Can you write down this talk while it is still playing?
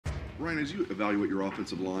Ryan, as you evaluate your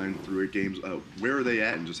offensive line through 8 games, where are they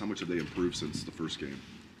at, and just how much have they improved since the first game?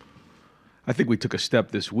 I think we took a step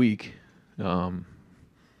this week. Where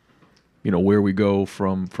we go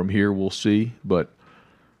from here, we'll see. But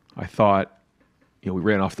I thought, we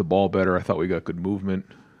ran off the ball better. I thought we got good movement.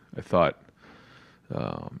 I thought,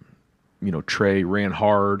 Trey ran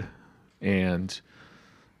hard, and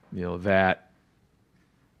that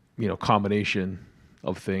combination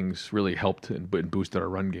of things really helped and boosted our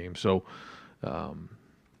run game. So,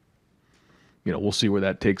 we'll see where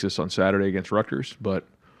that takes us on Saturday against Rutgers. But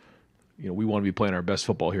we want to be playing our best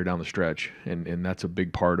football here down the stretch, and that's a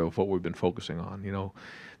big part of what we've been focusing on.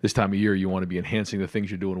 This time of year, you want to be enhancing the things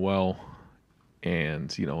you're doing well,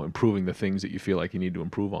 and improving the things that you feel like you need to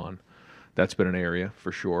improve on. That's been an area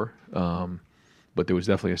for sure, but there was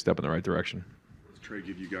definitely a step in the right direction. What does Trey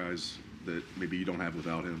give you guys that maybe you don't have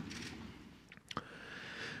without him?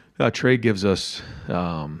 Trey gives us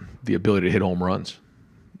the ability to hit home runs.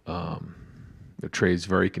 Trey's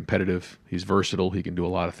very competitive. He's versatile. He can do a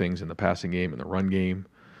lot of things in the passing game and the run game.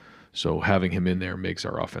 So having him in there makes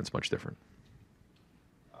our offense much different.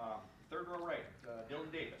 Third row right,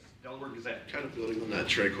 Dylan Davis, Delaware Gazette. Kind of building on that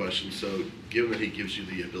Trey question, so given that he gives you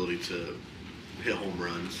the ability to hit home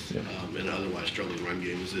runs in an otherwise struggling run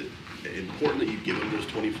game, is it important that you give him those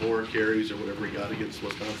 24 carries or whatever he got against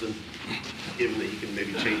Wisconsin, given that you can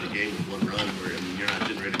maybe change the game with one run where you're not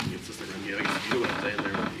generating a consistent run game? I guess you know what I'm saying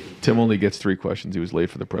there. Tim only gets 3 questions. He was late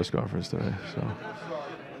for the press conference today, so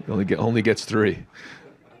he only gets 3.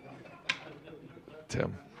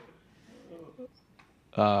 Tim.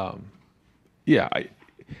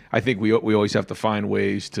 I think we always have to find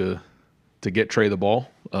ways to get Trey the ball.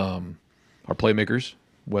 Our playmakers,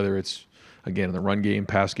 whether it's again in the run game,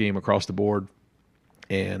 pass game, across the board,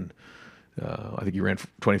 and I think he ran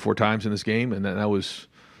 24 times in this game, and that was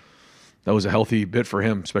a healthy bit for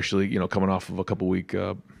him, especially coming off of a couple week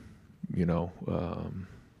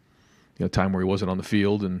time where he wasn't on the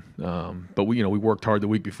field, and but we worked hard the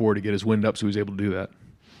week before to get his wind up, so he was able to do that.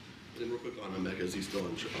 And real quick on Emeka, is he still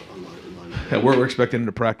online? Yeah, we're expecting him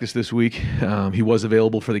to practice this week. He was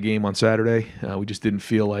available for the game on Saturday. We just didn't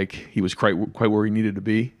feel like he was quite where he needed to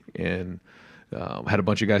be, and had a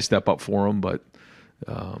bunch of guys step up for him. But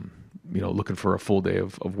looking for a full day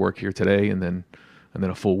of work here today, and then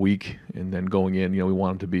a full week, and then going in. We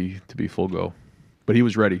want him to be full go. But he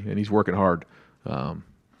was ready, and he's working hard.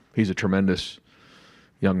 He's a tremendous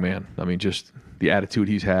young man. I mean, just the attitude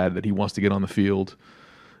he's had, that he wants to get on the field,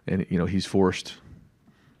 and he's forced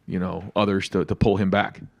others to pull him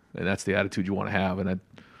back, and that's the attitude you want to have. And that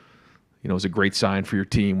is a great sign for your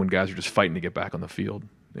team when guys are just fighting to get back on the field,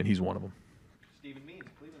 and he's one of them. Stephen Means,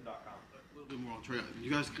 Cleveland.com. A little bit more on Trey.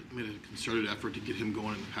 You guys made a concerted effort to get him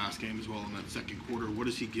going in the pass game as well in that second quarter. What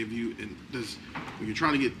does he give you? And when you're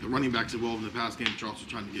trying to get the running backs involved in the pass game, but you're also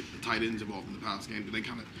trying to get the tight ends involved in the pass game, do they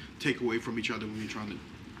kind of take away from each other when you're trying to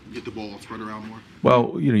get the ball spread around more?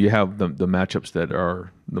 Well, you have the matchups that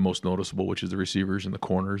are the most noticeable, which is the receivers and the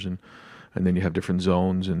corners, and then you have different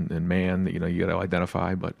zones and man that you got to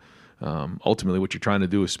identify. But ultimately, what you're trying to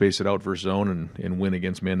do is space it out versus zone and win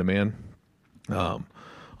against man-to-man.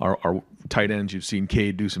 Our tight ends, you've seen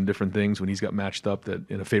Cade do some different things when he's got matched up that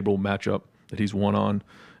in a favorable matchup that he's won on,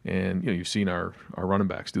 and you've seen our running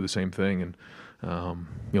backs do the same thing, and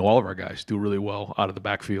all of our guys do really well out of the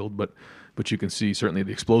backfield, but you can see certainly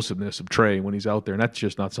the explosiveness of Trey when he's out there, and that's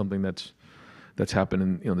just not something that's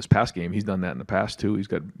happened in this past game. He's done that in the past too. He's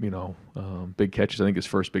got big catches. I think his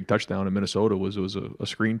first big touchdown in Minnesota was a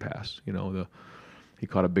screen pass. He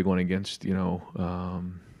caught a big one against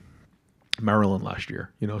Maryland last year.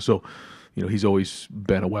 So he's always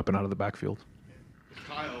been a weapon out of the backfield.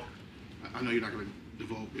 Kyle, I know you're not going to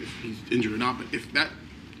divulge if he's injured or not, but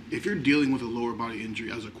if you're dealing with a lower body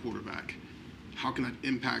injury as a quarterback, how can that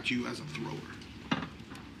impact you as a thrower?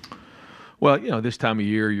 Well, this time of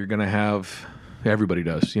year you're going to have, everybody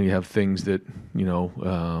does. You have things that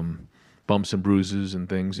bumps and bruises and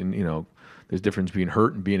things, and there's a difference being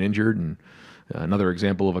hurt and being injured. And another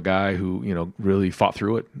example of a guy who really fought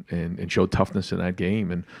through it and showed toughness in that game.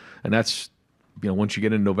 And that's once you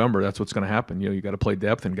get in November, that's what's going to happen. You got to play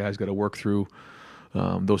depth, and guys got to work through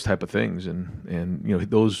those type of things. And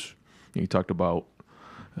those you talked about.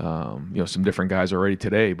 Some different guys already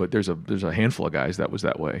today, but there's a handful of guys that was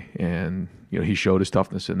that way, and he showed his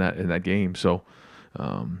toughness in that game. So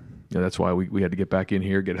that's why we had to get back in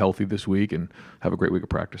here, get healthy this week, and have a great week of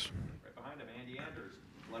practice. Right behind him, Andy Anders,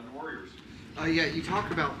 London Warriors. Yeah, you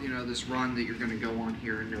talk about this run that you're going to go on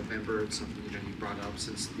here in November. It's something you brought up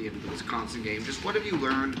since the end of the Wisconsin game. Just what have you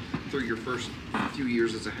learned through your first few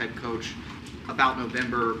years as a head coach about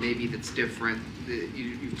November maybe that's different that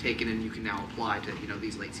you've taken and you can now apply to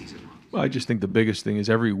these late season runs? Well, I just think the biggest thing is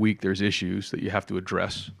every week there's issues that you have to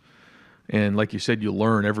address. And like you said, you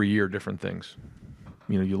learn every year different things.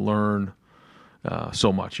 You learn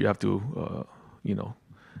so much. You have to,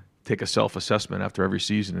 take a self-assessment after every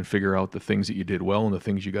season and figure out the things that you did well and the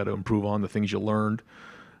things you got to improve on, the things you learned,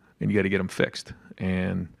 and you got to get them fixed.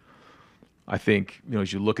 And I think,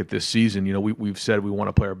 as you look at this season, we've said we want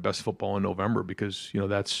to play our best football in November because,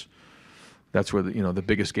 that's where the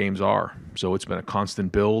biggest games are. So it's been a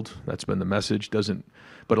constant build. That's been the message.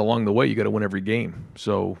 But along the way, you got to win every game.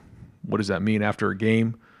 So what does that mean after a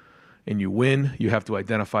game and you win? You have to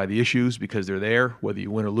identify the issues because they're there, whether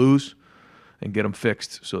you win or lose, and get them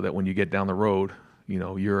fixed so that when you get down the road,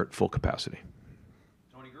 you're at full capacity.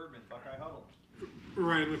 Tony Girdman, Buckeye Huddle.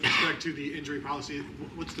 Ryan, with respect to the injury policy,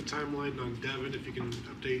 what's the timeline on Devin, if you can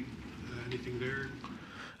update anything there?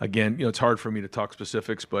 Again, it's hard for me to talk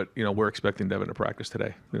specifics, but, we're expecting Devin to practice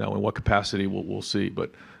today. In what capacity, we'll see.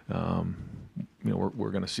 But,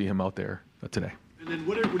 we're going to see him out there today. And then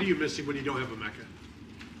what are you missing when you don't have a Mecca?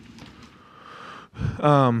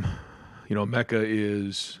 Mecca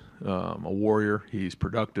is a warrior. He's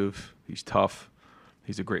productive. He's tough.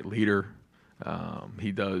 He's a great leader.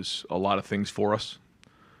 He does a lot of things for us.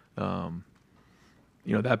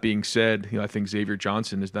 That being said, I think Xavier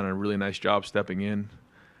Johnson has done a really nice job stepping in.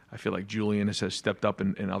 I feel like Julian has stepped up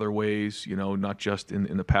in other ways, not just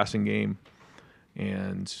in the passing game.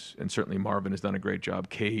 And certainly Marvin has done a great job.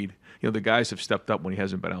 Cade, the guys have stepped up when he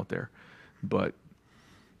hasn't been out there. But,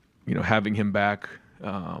 having him back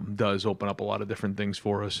does open up a lot of different things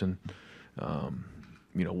for us. And,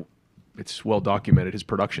 it's well documented, his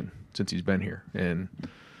production since he's been here. And,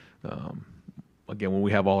 again, when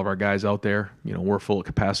we have all of our guys out there, we're full of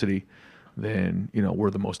capacity, then,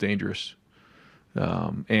 we're the most dangerous.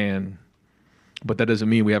 But that doesn't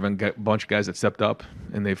mean we haven't got a bunch of guys that stepped up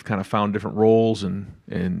and they've kind of found different roles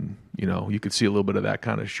and you could see a little bit of that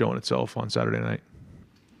kind of showing itself on Saturday night.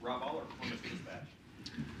 Rob Aller, Columbus Dispatch.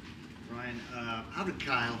 Ryan, how did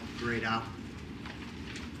Kyle grade out?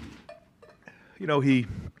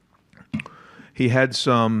 He had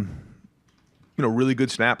some, really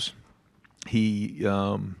good snaps. He,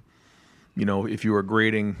 if you were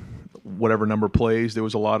grading whatever number of plays, there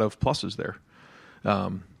was a lot of pluses there.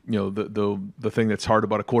 The thing that's hard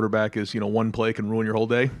about a quarterback is, one play can ruin your whole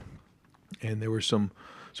day. And there were some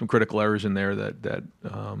critical errors in there that that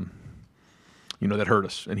hurt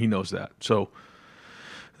us, and he knows that. So,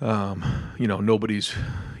 nobody's,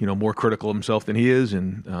 more critical of himself than he is.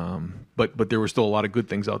 And, but there were still a lot of good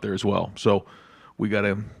things out there as well. So we got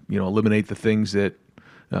to, eliminate the things that,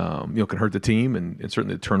 can hurt the team. And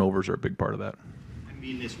certainly the turnovers are a big part of that. I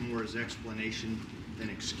mean this more as explanation than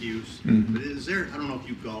excuse. Mm-hmm. But is there, I don't know if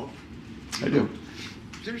you golf. I do.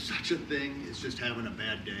 Is there such a thing as just having a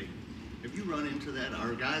bad day? Have you run into that?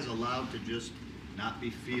 Are guys allowed to just not be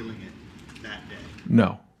feeling it that day?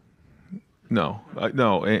 No.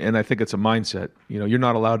 And I think it's a mindset. You're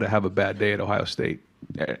not allowed to have a bad day at Ohio State,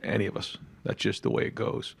 any of us. That's just the way it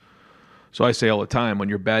goes. So I say all the time, on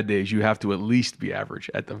your bad days, you have to at least be average,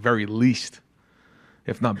 at the very least,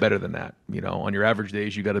 if not better than that. On your average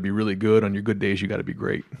days, you got to be really good. On your good days, you got to be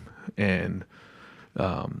great. And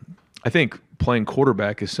I think playing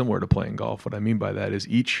quarterback is similar to playing golf. What I mean by that is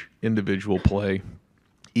each individual play,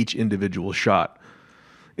 each individual shot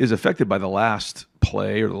is affected by the last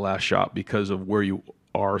play or the last shot because of where you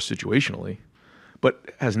are situationally,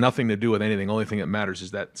 but has nothing to do with anything. The only thing that matters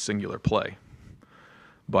is that singular play.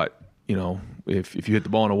 But, if you hit the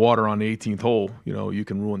ball in the water on the 18th hole, you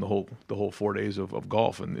can ruin the whole 4 days of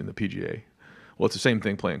golf in the PGA. Well, it's the same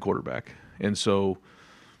thing playing quarterback. And so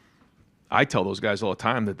I tell those guys all the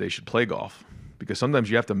time that they should play golf because sometimes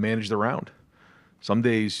you have to manage the round. Some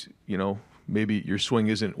days, maybe your swing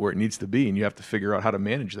isn't where it needs to be, and you have to figure out how to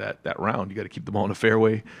manage that round. You got to keep the ball in the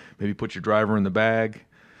fairway, maybe put your driver in the bag.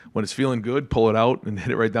 When it's feeling good, pull it out and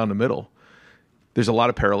hit it right down the middle. There's a lot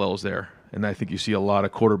of parallels there, and I think you see a lot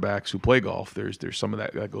of quarterbacks who play golf. There's some of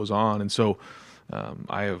that goes on, and so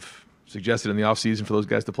I have suggested in the offseason for those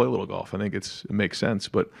guys to play a little golf. I think it makes sense,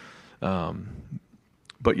 but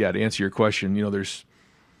yeah, to answer your question, there's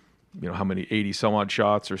how many 80 some odd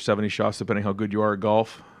shots or 70 shots depending how good you are at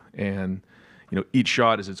golf, and each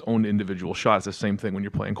shot is its own individual shot. It's the same thing when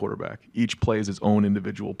you're playing quarterback. Each play is its own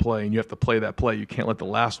individual play, and you have to play that play. You can't let the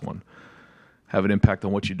last one have an impact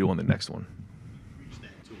on what you do on the next one.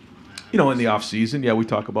 In the off season, yeah, we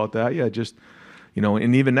talk about that. Yeah, just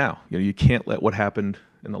and even now, you can't let what happened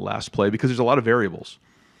in the last play because there's a lot of variables,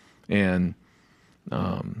 and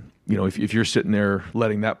if you're sitting there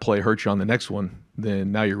letting that play hurt you on the next one,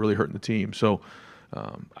 then now you're really hurting the team. So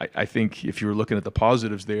I think if you're looking at the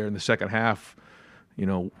positives there in the second half,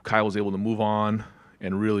 Kyle was able to move on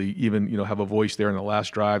and really even, have a voice there in the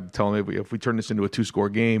last drive telling me if we turn this into a 2-score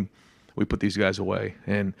game, we put these guys away.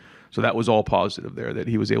 And so that was all positive there, that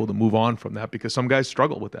he was able to move on from that, because some guys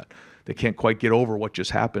struggle with that. They can't quite get over what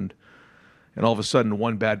just happened. And all of a sudden,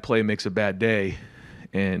 one bad play makes a bad day,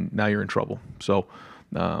 and now you're in trouble. So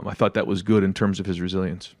I thought that was good in terms of his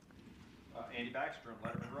resilience. Andy Backstrom,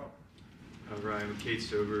 Letterman Row. Ryan, with Kate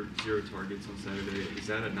Stover, 0 targets on Saturday, is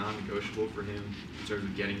that a non-negotiable for him in terms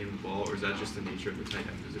of getting him the ball, or is that just the nature of the tight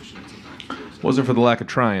end position at sometimes? It wasn't for the lack of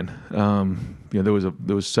trying. There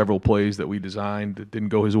was several plays that we designed that didn't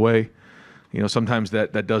go his way. Sometimes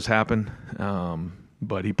that does happen,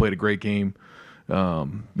 but he played a great game.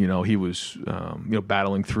 He was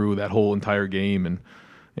battling through that whole entire game,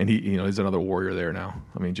 and he he's another warrior there now.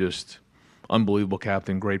 I mean, just unbelievable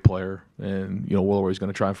captain, great player, and we're always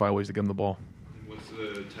going to try and find ways to get him the ball. What's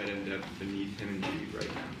the tight end depth beneath him and G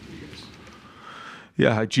right now for you guys?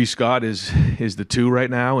 Yeah, G. Scott is the 2 right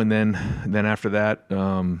now, and then after that,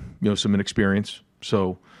 some inexperience.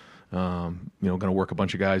 So, going to work a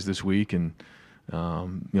bunch of guys this week and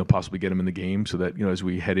possibly get them in the game so that as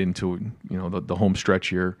we head into the home stretch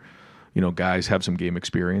here, guys have some game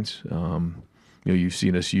experience. You've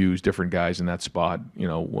seen us use different guys in that spot.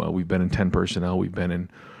 We've been in 10 personnel. We've been in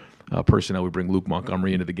personnel. We bring Luke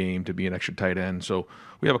Montgomery into the game to be an extra tight end. So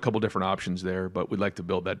we have a couple different options there, but we'd like to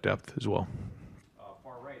build that depth as well.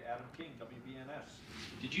 Far right, Adam King,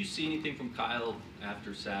 WBNS. Did you see anything from Kyle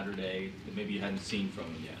after Saturday that maybe you hadn't seen from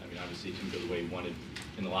him yet? I mean, obviously it didn't go the way he wanted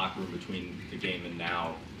in the locker room between the game and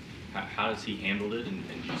now. How has he handled it, and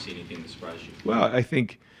did you see anything that surprised you? Well, I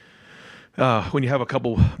think when you have a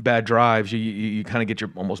couple bad drives, you kind of get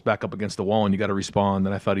your almost back up against the wall, and you got to respond.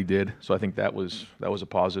 And I thought he did, so I think that was a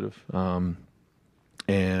positive.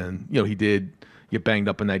 And he did get banged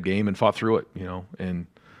up in that game and fought through it, and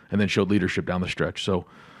then showed leadership down the stretch. So,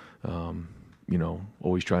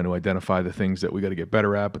 always trying to identify the things that we got to get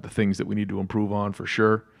better at, but the things that we need to improve on for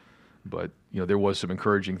sure. But there was some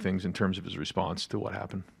encouraging things in terms of his response to what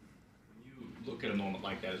happened. When you look at a moment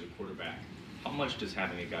like that as a quarterback, how much does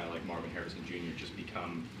having a guy like Marvin Harrison Jr. just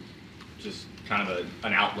become just kind of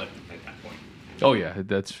an outlet at that point? Oh yeah,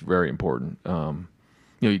 that's very important.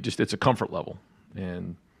 It's a comfort level,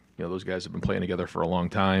 and those guys have been playing together for a long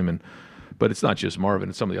time, but it's not just Marvin;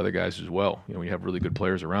 it's some of the other guys as well. When you have really good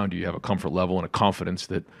players around you, you have a comfort level and a confidence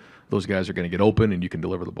that those guys are going to get open and you can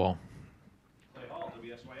deliver the ball. Clay Hall,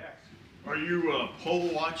 WSYX. Are you pole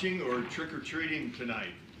watching or trick or treating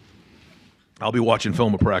tonight? I'll be watching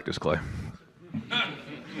film of practice, Clay.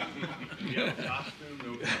 Yeah, costume,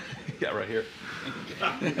 no costume. Yeah, right here.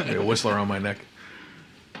 A whistler on my neck.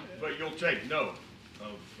 But you'll take note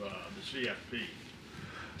of the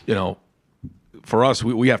CFP. For us,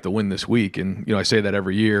 we have to win this week, and I say that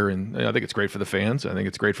every year, and I think it's great for the fans. I think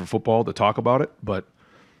it's great for football to talk about it, but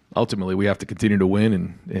ultimately we have to continue to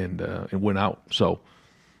win and win out. So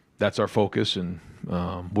that's our focus, and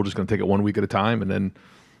we're just going to take it one week at a time, and then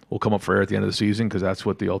we'll come up for air at the end of the season, because that's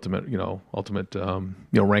what the ultimate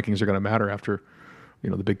rankings are going to matter after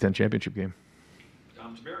the Big Ten championship game.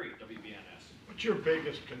 Tom Tiberi, WBNS. What's your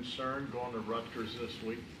biggest concern going to Rutgers this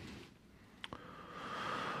week?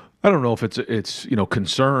 I don't know if it's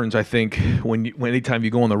concerns. I think anytime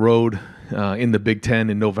you go on the road in the Big Ten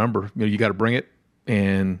in November, you got to bring it,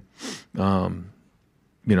 and they're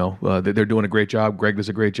doing a great job. Greg does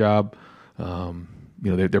a great job.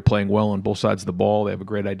 They're playing well on both sides of the ball. They have a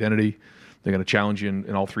great identity. They're going to challenge you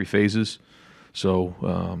in all 3 phases. So,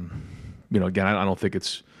 again, I don't think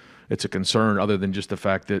it's a concern other than just the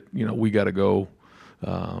fact that we got to go,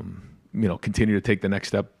 continue to take the next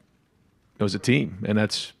step as a team, and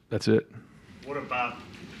that's it. What about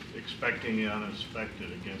expecting the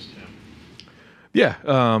unexpected against him? Yeah,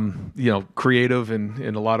 creative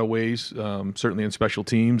in a lot of ways, certainly in special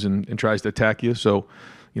teams, and tries to attack you. So,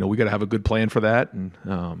 we got to have a good plan for that, and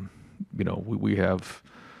we have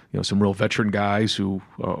some real veteran guys who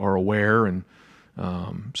are aware, and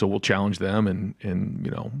so we'll challenge them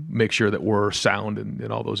and make sure that we're sound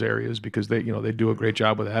in all those areas, because they do a great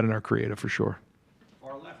job with that and are creative for sure.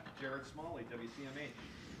 Far left, Jared Smalley, WCMA.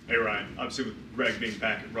 Hey Ryan, obviously with Greg being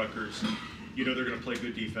back at Rutgers, they're going to play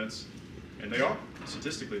good defense, and they are.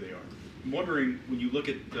 Statistically, they are. I'm wondering, when you look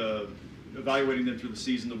at evaluating them through the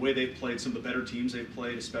season, the way they've played, some of the better teams they've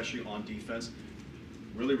played, especially on defense,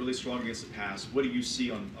 really, really strong against the pass. What do you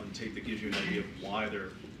see on tape that gives you an idea of why they're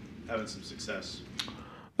having some success?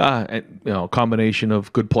 A combination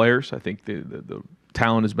of good players. I think the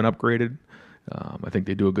talent has been upgraded. I think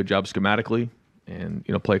they do a good job schematically and,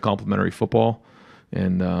 play complementary football.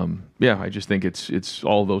 And, I just think it's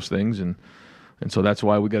all of those things. And so that's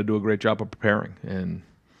why we got to do a great job of preparing. And,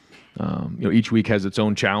 each week has its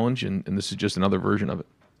own challenge, and this is just another version of it.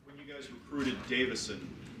 When you guys recruited Davison,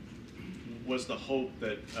 was the hope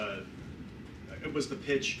that it was the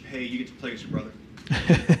pitch, hey, you get to play against your brother?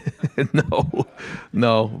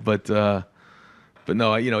 No, but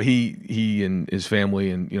no, he and his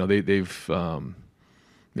family, and they've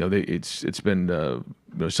it's been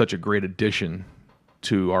such a great addition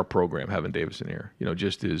to our program having Davison here.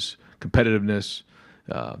 Just his competitiveness,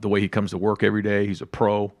 the way he comes to work every day. He's a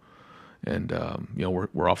pro, and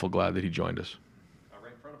we're awful glad that he joined us.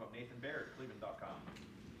 Right in front of him, Nathan Baird, Cleveland.com.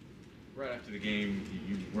 Right after the game,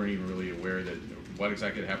 you weren't even really aware that what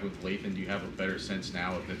exactly happened with Lathan. Do you have a better sense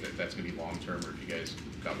now that that's going to be long term, or if you guys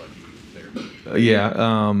got lucky there?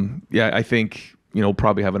 I think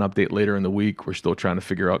probably have an update later in the week. We're still trying to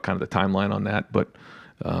figure out kind of the timeline on that, but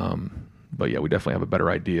yeah, we definitely have a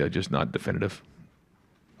better idea, just not definitive.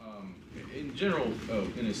 In general,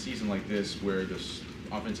 in a season like this where this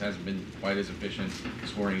offense hasn't been quite as efficient,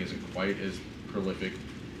 scoring isn't quite as prolific,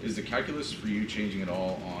 is the calculus for you changing at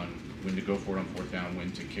all on when to go for it on fourth down,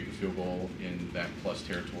 when to kick a field goal in that plus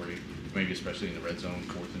territory, maybe especially in the red zone,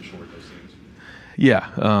 fourth and short, those things?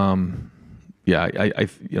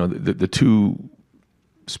 The two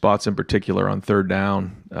spots in particular on third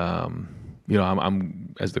down,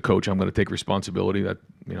 I'm as the coach, I'm going to take responsibility that,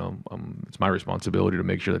 it's my responsibility to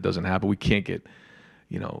make sure that doesn't happen. We can't get,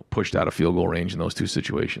 pushed out of field goal range in those two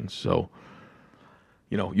situations. So,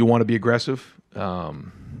 you want to be aggressive,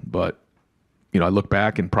 but, I look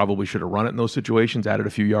back and probably should have run it in those situations, added a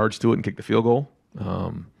few yards to it and kicked the field goal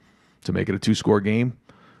to make it a 2-score game.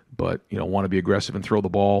 But, want to be aggressive and throw the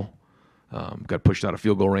ball. Got pushed out of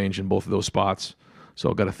field goal range in both of those spots. So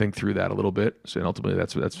I've got to think through that a little bit. So, and ultimately,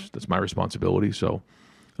 that's my responsibility. So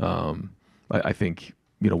I think,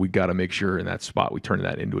 we got to make sure in that spot we turn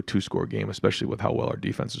that into a 2-score game, especially with how well our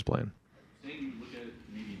defense is playing. Saying you look at it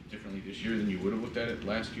maybe differently this year than you would have looked at it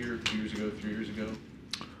last year, 2 years ago, 3 years ago?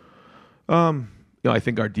 I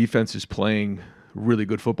think our defense is playing really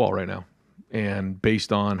good football right now. And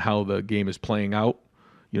based on how the game is playing out,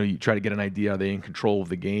 you try to get an idea, are they in control of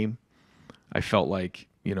the game? I felt like,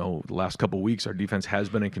 the last couple of weeks, our defense has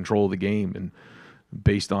been in control of the game. And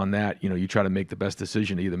based on that, you try to make the best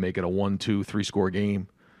decision to either make it a 1, 2, 3-score game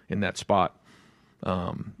in that spot.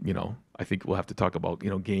 I think we'll have to talk about,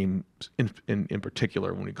 games in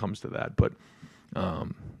particular when it comes to that. But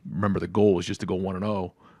remember, the goal is just to go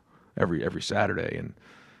 1-0 every Saturday, and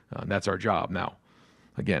that's our job. Now,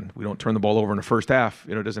 again, we don't turn the ball over in the first half.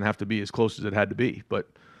 It doesn't have to be as close as it had to be, but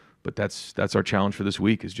that's our challenge for this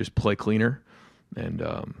week is just play cleaner. And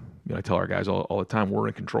I tell our guys all the time, we're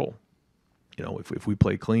in control. If we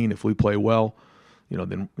play clean, if we play well,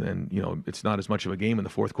 then it's not as much of a game in the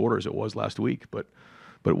fourth quarter as it was last week. But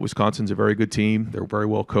Wisconsin's a very good team. They're very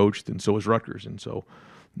well coached, and so is Rutgers. And so,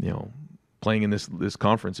 playing in this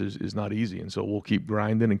conference is not easy. And so we'll keep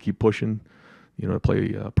grinding and keep pushing, to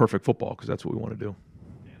play perfect football because that's what we want to do.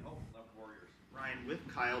 Ryan, with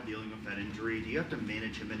Kyle dealing with that injury, do you have to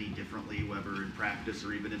manage him any differently, whether in practice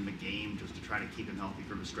or even in the game, just to try to keep him healthy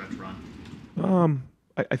for the stretch run?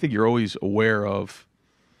 I think you're always aware of,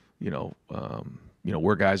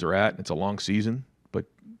 where guys are at. It's a long season, but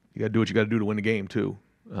you got to do what you got to do to win the game too.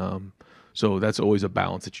 So that's always a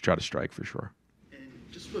balance that you try to strike for sure. And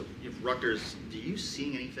just with Rutgers, do you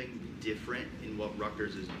see anything different in what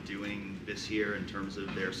Rutgers is doing this year in terms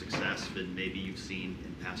of their success than maybe you've seen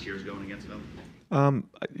in past years going against them?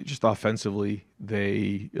 Just offensively,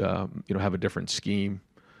 they have a different scheme,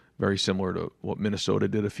 very similar to what Minnesota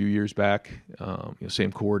did a few years back.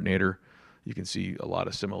 Same coordinator. You can see a lot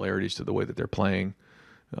of similarities to the way that they're playing,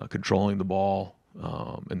 controlling the ball,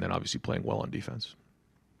 and then obviously playing well on defense.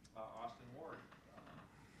 Austin Ward,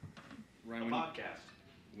 Ryan, podcast.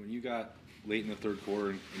 When you got late in the third quarter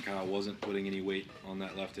and Kyle wasn't putting any weight on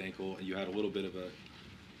that left ankle, and you had a little bit of a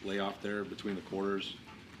layoff there between the quarters,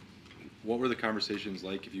 what were the conversations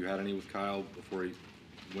like, if you had any, with Kyle before he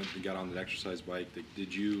went and got on the exercise bike?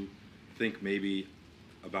 Did you think maybe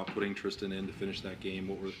about putting Tristan in to finish that game?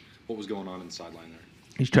 What was going on in the sideline there?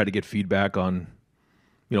 He's tried to get feedback on,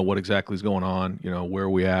 what exactly is going on, where are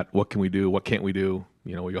we at, what can we do, what can't we do, are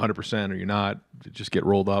you 100% or you're not, just get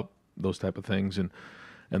rolled up, those type of things. And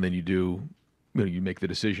then you do, you make the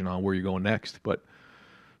decision on where you're going next. But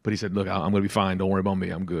he said, look, I'm going to be fine. Don't worry about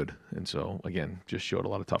me. I'm good. And so, again, just showed a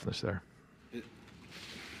lot of toughness there.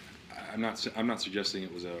 I'm not suggesting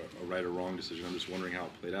it was a right or wrong decision. I'm just wondering how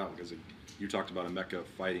it played out, because you talked about Emeka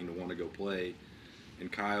fighting to want to go play,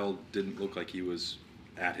 and Kyle didn't look like he was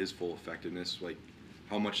at his full effectiveness. Like,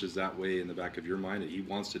 how much does that weigh in the back of your mind that he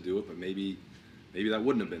wants to do it, but maybe that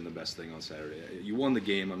wouldn't have been the best thing on Saturday? You won the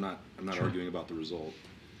game. I'm not Sure. arguing about the result.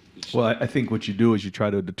 Well, I think what you do is you try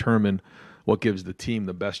to determine what gives the team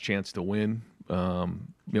the best chance to win,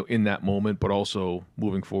 in that moment, but also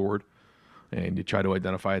moving forward. And you try to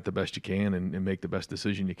identify it the best you can and make the best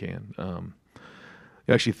decision you can.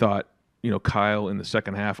 I actually thought, Kyle in the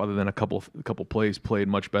second half, other than a couple plays, played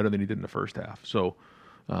much better than he did in the first half. So,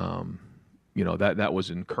 that was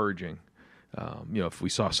encouraging. If we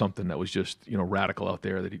saw something that was just, radical out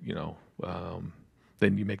there that,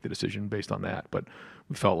 then you make the decision based on that. But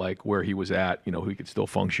we felt like where he was at, he could still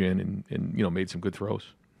function and made some good throws.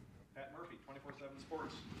 Pat Murphy, 24/7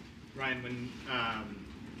 Sports. Ryan, when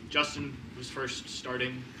Justin was first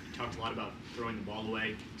starting, you talked a lot about throwing the ball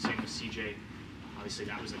away. Same with CJ. Obviously,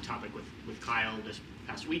 that was a topic with Kyle this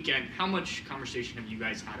past weekend. How much conversation have you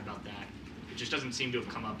guys had about that? It just doesn't seem to have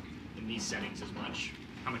come up in these settings as much.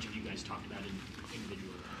 How much have you guys talked about it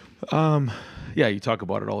individually? Yeah, you talk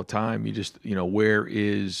about it all the time. You just, where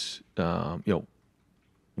is,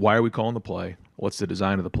 why are we calling the play? What's the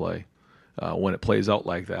design of the play? When it plays out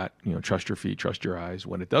like that, trust your feet, trust your eyes.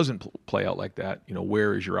 When it doesn't play out like that,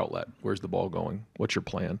 where is your outlet? Where's the ball going? What's your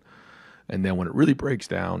plan? And then when it really breaks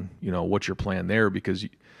down, what's your plan there? Because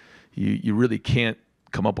you really can't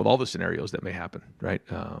come up with all the scenarios that may happen, right?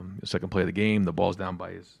 The second play of the game, the ball's down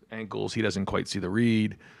by his ankles. He doesn't quite see the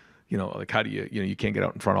read. Like how do you can't get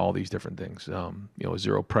out in front of all these different things.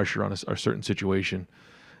 Zero pressure on a certain situation.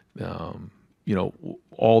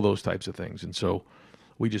 All those types of things. And so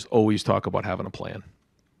we just always talk about having a plan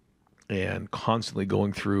and constantly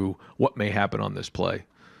going through what may happen on this play.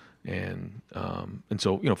 And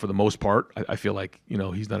so, for the most part, I feel like,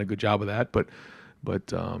 he's done a good job of that, but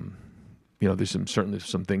there's certainly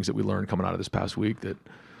some things that we learned coming out of this past week that,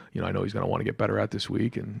 I know he's going to want to get better at this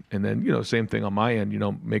week. And then, same thing on my end,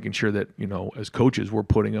 making sure that, as coaches, we're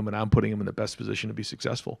putting him and I'm putting him in the best position to be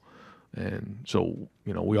successful. And so,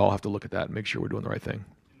 we all have to look at that and make sure we're doing the right thing.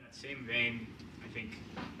 In that same vein, I think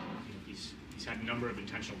he's had a number of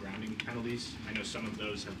intentional grounding penalties. I know some of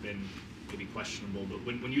those have been maybe questionable, but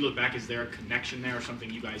when you look back, is there a connection there or something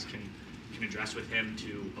you guys can address with him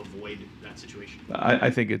to avoid that situation? I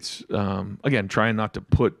think it's, again, trying not to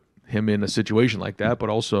put him in a situation like that, but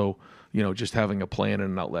also, just having a plan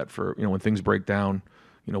and an outlet for, when things break down,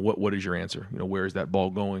 what is your answer? Where is that ball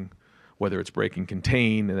going? Whether it's breaking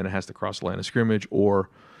contain and then it has to cross the line of scrimmage, or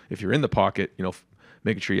if you're in the pocket,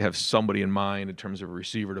 making sure you have somebody in mind in terms of a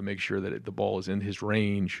receiver to make sure that the ball is in his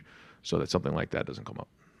range so that something like that doesn't come up.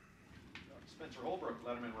 Spencer Holbrook,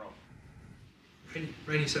 Letterman Row.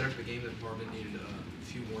 Randy said after the game that Marvin needed a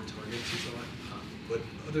few more targets, he thought. But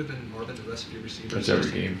other than Marvin, the rest of your receivers... That's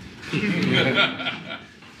every game.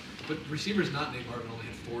 But receivers not named Marvin only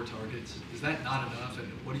had 4 targets. Is that not enough? And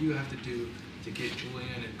what do you have to do to get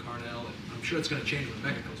Julian and Carnell? And I'm sure it's going to change when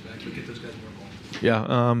Mecca comes back, but get those guys more involved.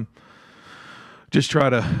 Yeah, just try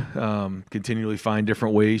to continually find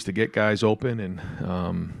different ways to get guys open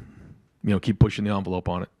and, keep pushing the envelope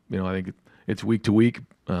on it. I think it's week to week,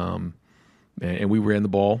 and we ran the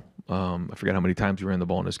ball. I forget how many times we ran the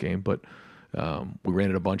ball in this game, but we ran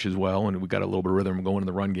it a bunch as well, and we got a little bit of rhythm going in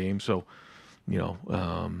the run game. So,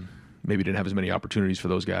 maybe didn't have as many opportunities for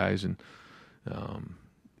those guys, and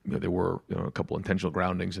there were a couple intentional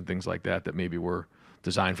groundings and things like that maybe were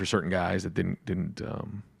designed for certain guys that didn't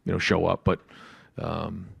show up. But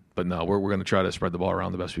no, we're going to try to spread the ball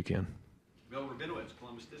around the best we can. Bill Rabinowitz,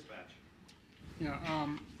 Columbus Dispatch. Yeah,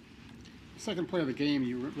 second play of the game,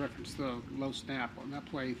 you referenced the low snap. On that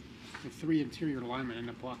play, the 3 interior linemen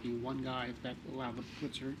ended up blocking one guy that allowed the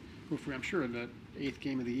blitzer go free. I'm sure in the 8th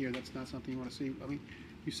game of the year, that's not something you want to see. I mean,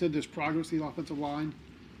 you said there's progress in the offensive line.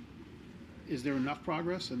 Is there enough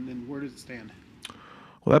progress, and then where does it stand?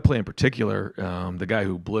 Well, that play in particular, the guy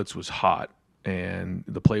who blitzed was hot, and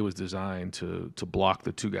the play was designed to block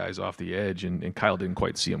the 2 guys off the edge, and Kyle didn't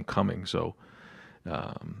quite see him coming. So,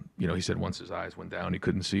 he said once his eyes went down, he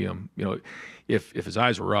couldn't see him. If his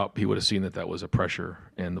eyes were up, he would have seen that was a pressure,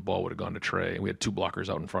 and the ball would have gone to Trey. And we had 2 blockers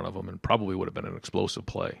out in front of him, and probably would have been an explosive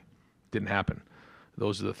play. Didn't happen.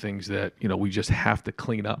 Those are the things that we just have to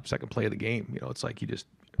clean up. Second play of the game, it's like you just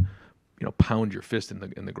pound your fist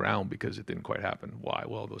in the ground because it didn't quite happen. Why?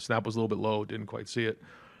 Well, the snap was a little bit low, didn't quite see it.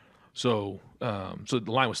 So the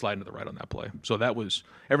line was sliding to the right on that play. So that was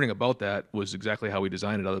everything about that was exactly how we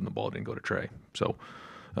designed it, other than the ball didn't go to Trey. So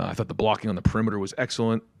I thought the blocking on the perimeter was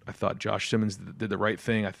excellent. I thought Josh Simmons did the right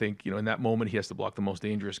thing. I think in that moment he has to block the most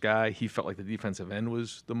dangerous guy. He felt like the defensive end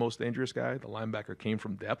was the most dangerous guy. The linebacker came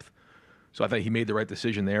from depth. So I thought he made the right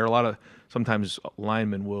decision there. Sometimes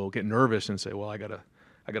linemen will get nervous and say, well, I gotta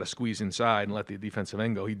squeeze inside and let the defensive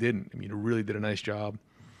end go. He didn't. I mean, he really did a nice job.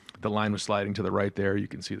 The line was sliding to the right there. You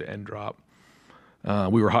can see the end drop.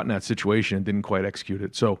 We were hot in that situation and didn't quite execute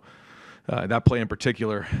it. So that play in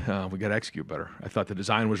particular, we got to execute better. I thought the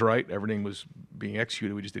design was right. Everything was being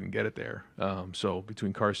executed. We just didn't get it there. So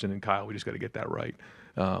between Carson and Kyle, we just got to get that right.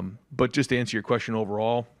 But just to answer your question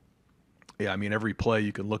overall, yeah, I mean, every play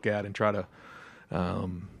you can look at and try to,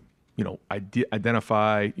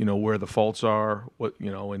 identify, where the faults are,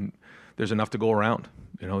 and there's enough to go around.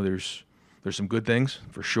 There's some good things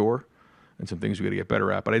for sure and some things we got to get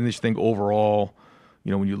better at. But I just think overall,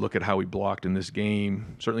 when you look at how we blocked in this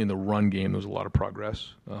game, certainly in the run game, there was a lot of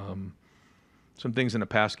progress. Some things in the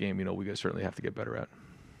pass game, we certainly have to get better at.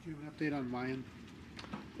 Do you have an update on Mayan?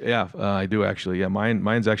 Yeah, I do actually. Yeah,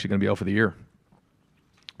 Mayan's actually going to be out for the year.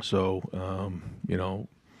 So,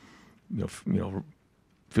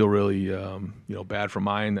 feel really, bad for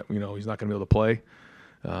Mayan that, he's not going to be able to play.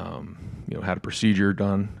 Had a procedure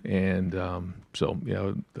done, and so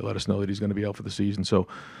they let us know that he's going to be out for the season. So,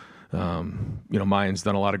 Mayan's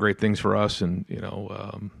done a lot of great things for us, and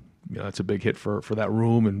it's a big hit for that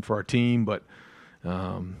room and for our team. But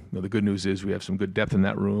the good news is we have some good depth in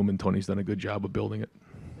that room, and Tony's done a good job of building it.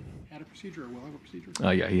 Had a procedure, or will have a procedure?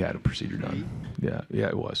 Yeah, he had a procedure done. Yeah,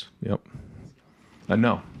 it was. Yep.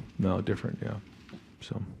 No, different. Yeah.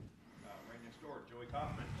 So. Right next door, Joey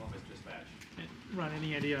Kaufman, Columbus Dispatch. Ron,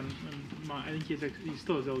 any idea on I think he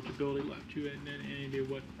still has eligibility left. You and any idea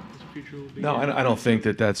what his future will be? No, I don't think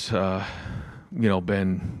that's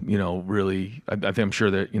been really. I think I'm sure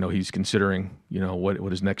that he's considering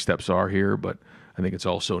what his next steps are here, but I think it's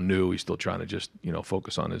also new. He's still trying to just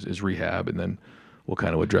focus on his rehab, and then we'll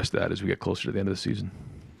kind of address that as we get closer to the end of the season.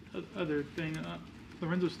 Other thing,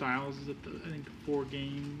 Lorenzo Styles is at the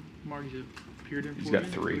 4-game mark. He's appeared in 4 He's got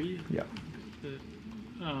games, 3. Yeah.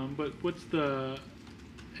 But what's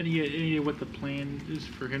any idea what the plan is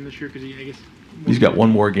for him this year? Because I guess he's got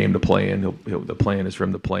one more game to play in. The plan is for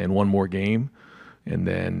him to play in one more game, and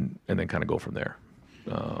then kind of go from there.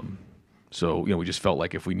 So we just felt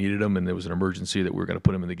like if we needed him and there was an emergency that we were going to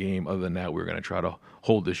put him in the game. Other than that, we were going to try to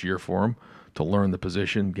hold this year for him to learn the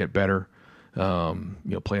position, get better,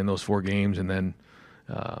 play in those 4 games, and then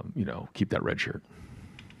keep that red shirt.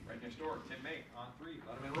 Right next door, Tim May on 3,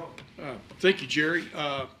 Letterman Road. Thank you, Jerry.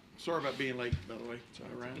 Sorry about being late, by the way.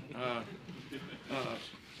 Sorry, Ryan.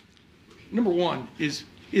 Number one, is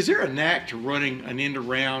there a knack to running an end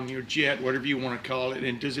around, your jet, whatever you want to call it?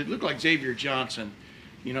 And does it look like Xavier Johnson,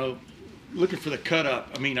 looking for the cut up?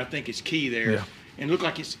 I mean, I think it's key there. Yeah. And look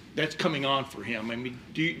like that's coming on for him. I mean,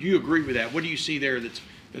 do you agree with that? What do you see there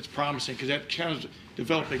that's promising? Because that kind of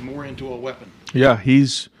developing more into a weapon. Yeah,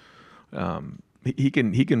 he's he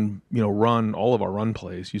can run all of our run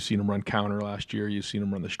plays. You've seen him run counter last year. You've seen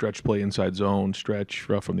him run the stretch play, inside zone stretch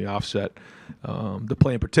from the offset. The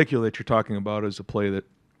play in particular that you're talking about is a play that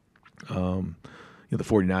the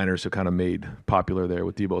 49ers have kind of made popular there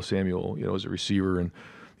with Deebo Samuel, as a receiver, and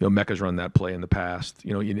Mecca's run that play in the past.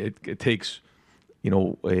 It takes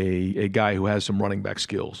a guy who has some running back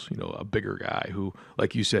skills, a bigger guy who,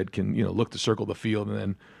 like you said, can look to circle the field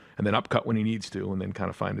and then upcut when he needs to, and then kind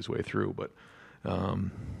of find his way through. But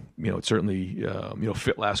it certainly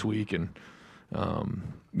fit last week, and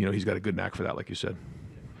he's got a good knack for that, like you said.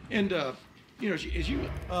 And as you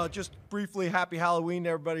just briefly, happy Halloween,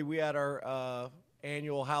 everybody. We had our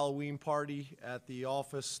annual Halloween party at the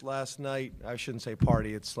office last night. I shouldn't say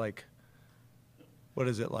party. It's like, what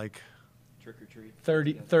is it like? Trick or treat.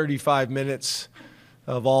 35 minutes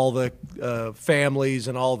of all the families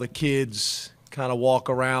and all the kids kind of walk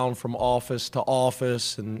around from office to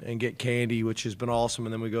office and get candy, which has been awesome.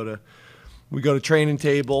 And then we go to training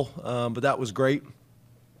table, but that was great.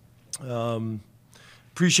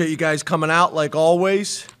 Appreciate you guys coming out like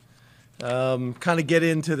always. Kind of get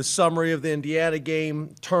into the summary of the Indiana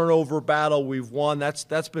game. Turnover battle we've won.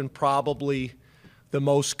 That's been probably the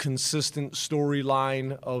most consistent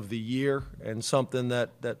storyline of the year, and something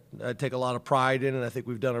that I take a lot of pride in, and I think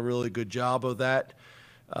we've done a really good job of that.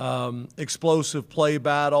 Explosive play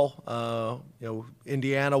battle.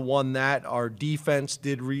 Indiana won that. Our defense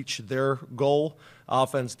did reach their goal.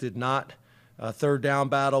 Offense did not. Third down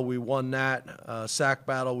battle, we won that. Sack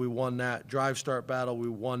battle, we won that. Drive start battle, we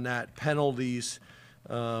won that. Penalties,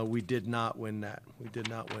 we did not win that.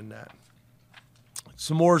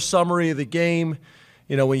 Some more summary of the game.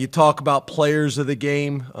 When you talk about players of the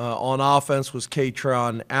game, on offense was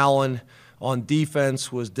Katron Allen. On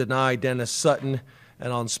defense was Denai Dennis Sutton.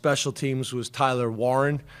 And on special teams was Tyler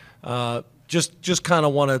Warren. just kind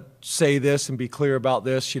of want to say this and be clear about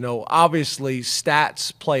this. Obviously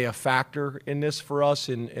stats play a factor in this for us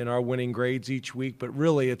in our winning grades each week, but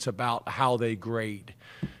really it's about how they grade.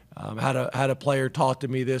 Had a player talk to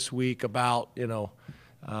me this week about,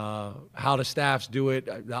 how the staffs do it.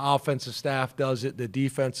 The offensive staff does it. The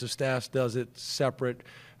defensive staff does it separate.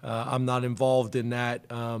 I'm not involved in that,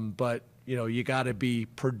 but you got to be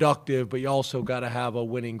productive, but you also got to have a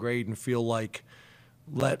winning grade and feel like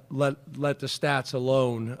let the stats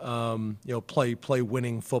alone, play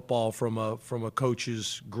winning football from a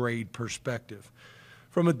coach's grade perspective.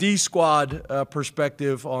 From a D squad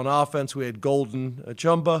perspective, on offense we had Golden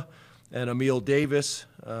Chumba and Emil Davis.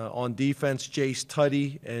 On defense, Jace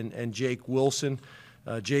Tuddy and Jake Wilson.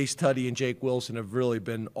 Jace Tuddy and Jake Wilson have really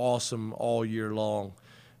been awesome all year long.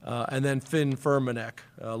 And then Finn Furmanek,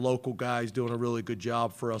 local guys doing a really good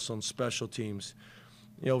job for us on special teams.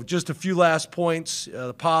 Just a few last points.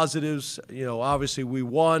 The positives, obviously we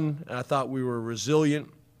won, and I thought we were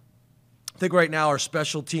resilient. I think right now our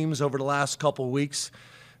special teams over the last couple of weeks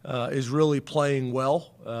is really playing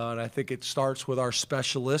well, and I think it starts with our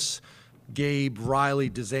specialists, Gabe, Riley,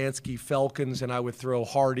 Dzansky, Felkins, and I would throw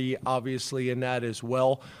Hardy obviously in that as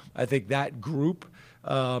well. I think that group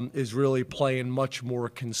is really playing much more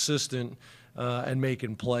consistent and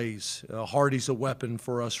making plays. Hardy's a weapon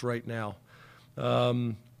for us right now.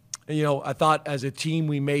 I thought as a team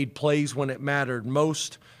we made plays when it mattered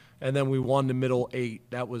most, and then we won the middle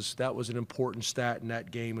 8. That was an important stat in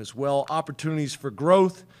that game as well. Opportunities for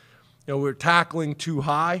growth. We're tackling too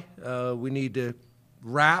high. We need to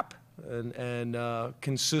wrap and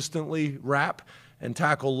consistently wrap and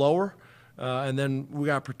tackle lower. And then we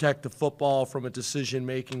got to protect the football from a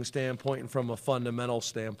decision-making standpoint and from a fundamental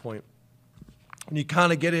standpoint. When you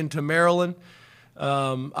kind of get into Maryland,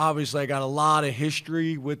 obviously I got a lot of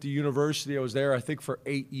history with the university. I was there, I think, for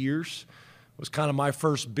 8 years. It was kind of my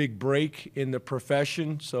first big break in the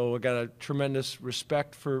profession, so I got a tremendous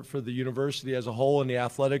respect for the university as a whole and the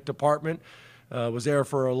athletic department. Was there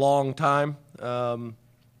for a long time,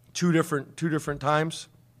 two different times.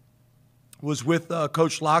 Was with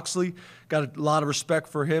Coach Locksley. Got a lot of respect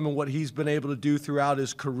for him and what he's been able to do throughout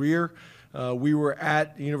his career. We were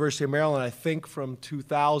at the University of Maryland, I think, from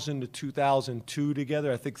 2000 to 2002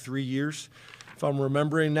 together, I think 3 years, if I'm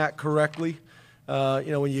remembering that correctly.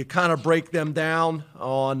 When you kind of break them down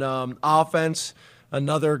on offense,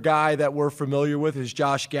 another guy that we're familiar with is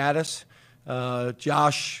Josh Gaddis.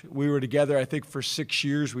 Josh, we were together, I think, for 6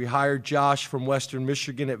 years. We hired Josh from Western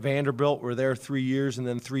Michigan at Vanderbilt. We're there 3 years and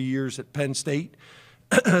then 3 years at Penn State.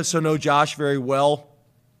 So know Josh very well.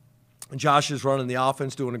 Josh is running the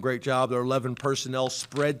offense, doing a great job. Their 11 personnel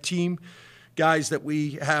spread team. Guys that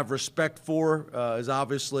we have respect for is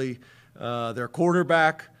obviously their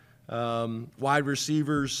quarterback, wide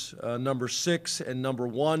receivers number 6 and number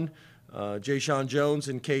 1, Ja'Shawn Jones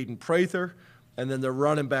and Caden Prather. And then the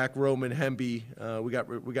running back, Roman Hemby,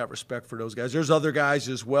 we got respect for those guys. There's other guys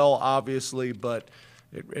as well, obviously, but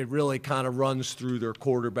it really kind of runs through their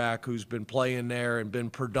quarterback who's been playing there and been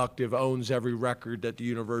productive, owns every record that the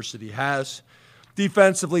university has.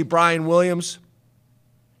 Defensively, Brian Williams.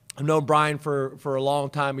 I've known Brian for a long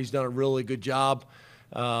time. He's done a really good job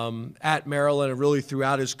at Maryland and really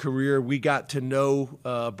throughout his career. We got to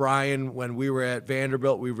know Brian when we were at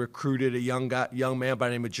Vanderbilt. We recruited a young man by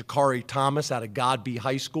the name of Jakari Thomas out of Godby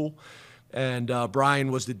High School. And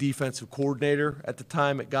Brian was the defensive coordinator at the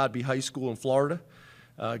time at Godby High School in Florida.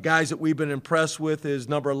 Guys that we've been impressed with is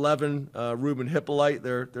number 11, Ruben Hippolyte,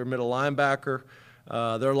 their middle linebacker.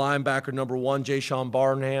 Their linebacker, number 1, Ja'Shawn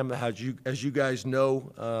Barnham. As you guys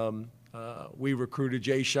know, we recruited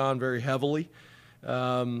Ja'Shawn very heavily.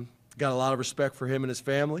 Got a lot of respect for him and his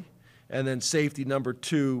family. And then safety number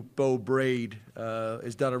 2, Bo Braid,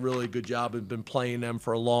 has done a really good job and been playing them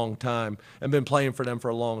for a long time and been playing for them for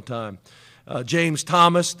a long time. James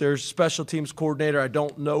Thomas, their special teams coordinator. I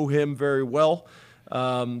don't know him very well.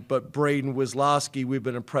 But Braden Wisloski, we've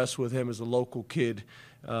been impressed with him as a local kid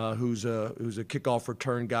who's a kickoff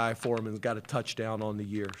return guy for him and has got a touchdown on the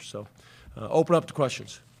year. So open up to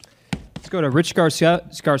questions. Let's go to Rich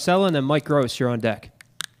Scarcella and then Mike Gross. You're on deck.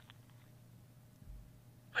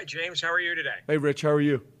 Hi, James. How are you today? Hey, Rich. How are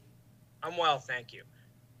you? I'm well, thank you.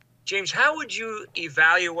 James, how would you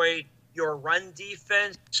evaluate your run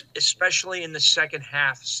defense, especially in the second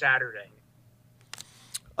half Saturday?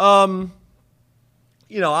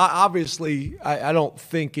 Obviously, I don't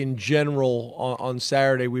think in general on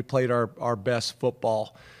Saturday we played our best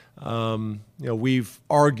football. We've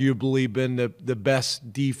arguably been the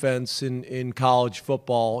best defense in college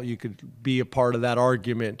football. You could be a part of that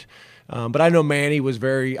argument. But I know Manny was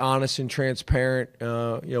very honest and transparent,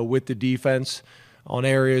 with the defense on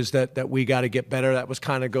areas that we got to get better. That was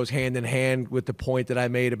kind of goes hand in hand with the point that I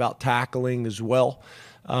made about tackling as well.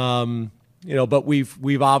 But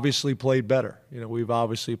we've obviously played better. We've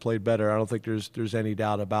obviously played better. I don't think there's any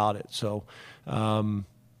doubt about it. So,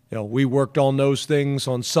 we worked on those things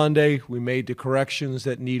on Sunday. We made the corrections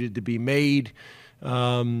that needed to be made,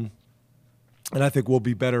 and I think we'll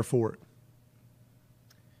be better for it.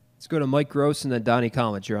 Let's go to Mike Gross and then Donnie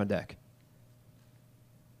Collins. You're on deck.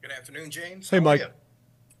 Good afternoon, James. Hey, How are Mike.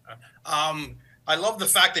 you? I love the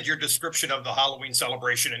fact that your description of the Halloween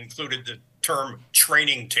celebration included the term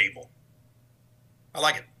training table. I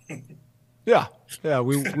like it. Yeah.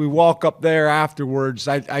 We walk up there afterwards.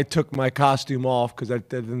 I took my costume off because I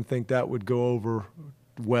didn't think that would go over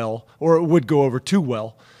well, or it would go over too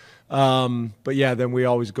well. But yeah, then we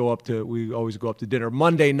always go up to dinner.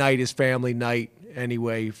 Monday night is family night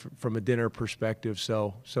anyway, from a dinner perspective.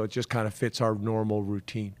 So it just kind of fits our normal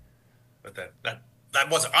routine. But that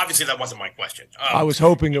wasn't my question. I was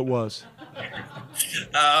hoping it was.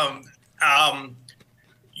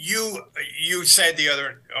 You said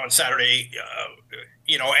on Saturday,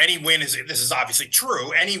 any win this is obviously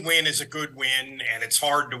true. Any win is a good win, and it's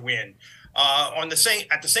hard to win. At the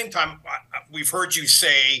same time, we've heard you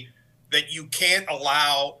say that you can't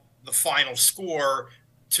allow the final score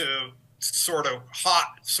to sort of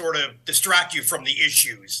distract you from the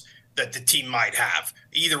issues that the team might have.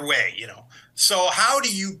 Either way, So how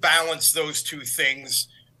do you balance those two things,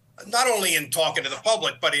 not only in talking to the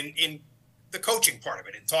public, but in the coaching part of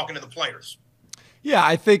it, in talking to the players? Yeah,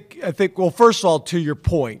 I think. Well, first of all, to your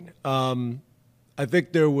point, I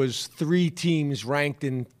think there was 3 teams ranked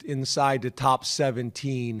inside the top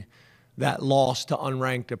 17 that lost to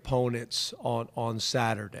unranked opponents on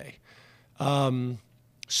Saturday.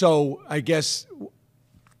 So I guess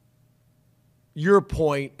your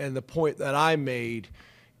point and the point that I made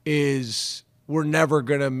is we're never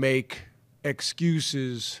going to make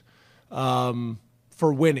excuses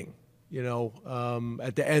for winning.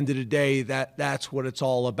 At the end of the day, that's what it's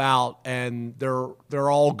all about, and they're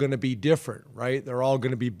all going to be different, right? They're all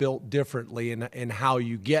going to be built differently in how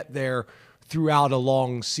you get there throughout a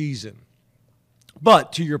long season.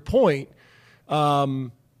 But to your point,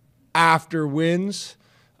 after wins,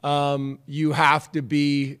 you have to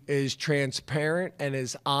be as transparent and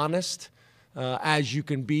as honest as you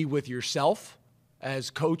can be with yourself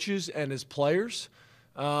as coaches and as players.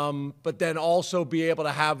 But then also be able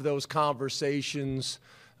to have those conversations,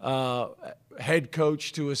 head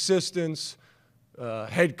coach to assistants,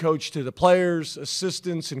 head coach to the players,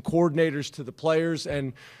 assistants and coordinators to the players.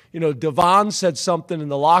 And, Devon said something in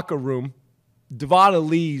the locker room. Devon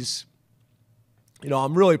Elise,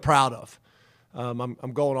 I'm really proud of. I'm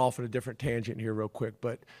going off on a different tangent here real quick,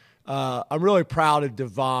 but I'm really proud of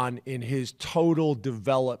Devon in his total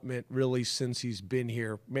development really since he's been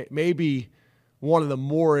here. Maybe one of the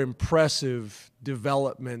more impressive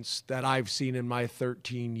developments that I've seen in my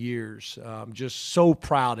 13 years. I'm just so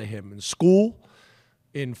proud of him in school,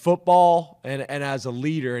 in football, and as a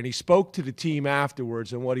leader. And he spoke to the team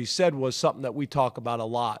afterwards, and what he said was something that we talk about a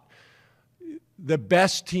lot. The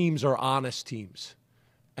best teams are honest teams,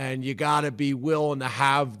 and you got to be willing to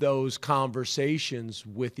have those conversations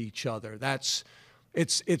with each other.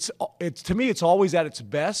 It's to me, it's always at its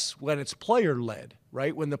best when it's player-led,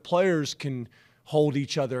 right? When the players can hold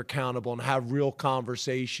each other accountable and have real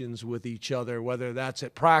conversations with each other, whether that's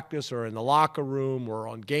at practice or in the locker room or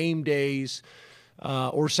on game days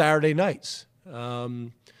or Saturday nights. I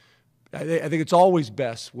think it's always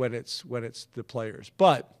best when it's the players.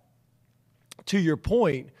 But to your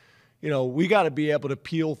point, we got to be able to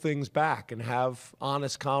peel things back and have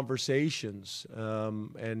honest conversations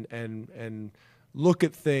and look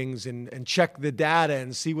at things and check the data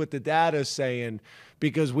and see what the data is saying,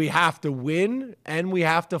 because we have to win and we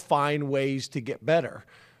have to find ways to get better.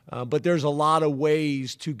 But there's a lot of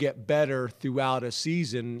ways to get better throughout a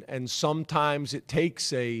season, and sometimes it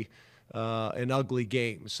takes an ugly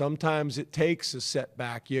game. Sometimes it takes a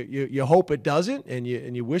setback. You hope it doesn't, and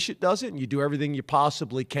you wish it doesn't, and you do everything you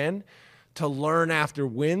possibly can to learn after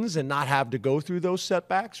wins and not have to go through those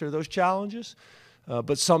setbacks or those challenges.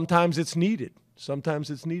 But sometimes it's needed. Sometimes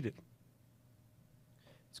it's needed.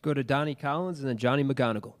 Let's go to Donnie Collins and then Johnny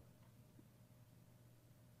McGonigal.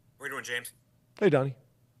 What are you doing, James? Hey, Donnie.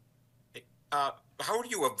 How do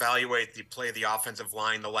you evaluate the play of the offensive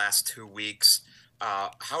line the last 2 weeks?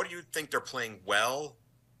 How do you think they're playing well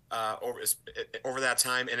over that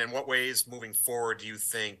time? And in what ways moving forward do you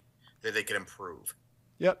think that they could improve?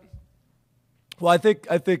 Yep. Well, I think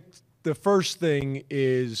the first thing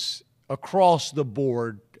is across the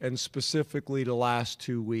board, and specifically the last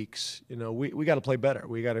 2 weeks, we got to play better.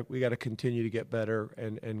 We got to continue to get better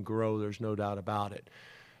and grow. There's no doubt about it.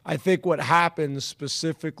 I think what happens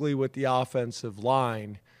specifically with the offensive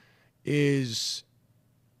line is,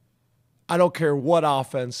 I don't care what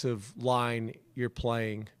offensive line you're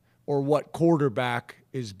playing or what quarterback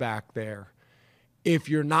is back there. If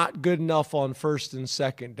you're not good enough on first and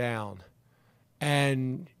second down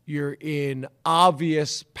and you're in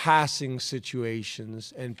obvious passing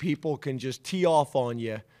situations and people can just tee off on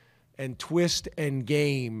you and twist and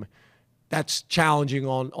game, that's challenging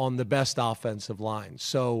on the best offensive line.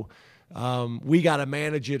 So we got to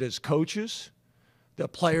manage it as coaches. The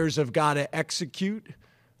players have got to execute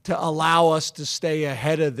to allow us to stay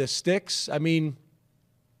ahead of the sticks. I mean,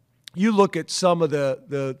 you look at some of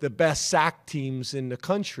the best sack teams in the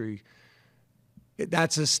country,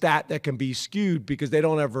 that's a stat that can be skewed because they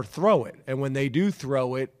don't ever throw it. And when they do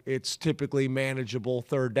throw it, it's typically manageable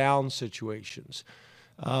third down situations.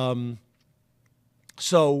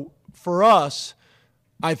 So for us,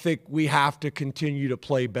 I think we have to continue to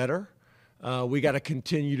play better. We got to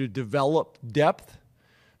continue to develop depth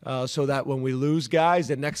so that when we lose guys,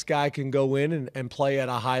 the next guy can go in and play at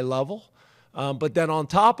a high level. But then on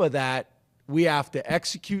top of that, we have to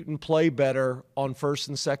execute and play better on first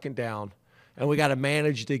and second down, and we got to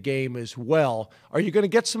manage the game as well. Are you going to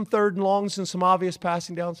get some third and longs and some obvious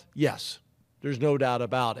passing downs? Yes, there's no doubt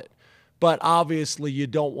about it. But obviously you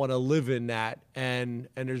don't want to live in that, and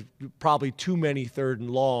there's probably too many third and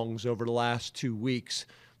longs over the last 2 weeks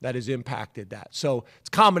that has impacted that. So it's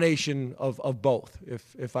a combination of both,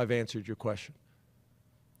 if I've answered your question.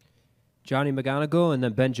 Johnny McGonigal and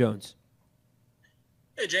then Ben Jones.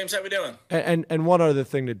 Hey, James, how we doing? And one other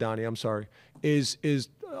thing to Donnie, I'm sorry, is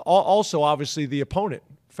also obviously the opponent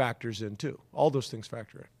factors in too. All those things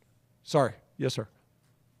factor in. Sorry. Yes, sir.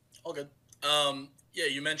 All good. Yeah,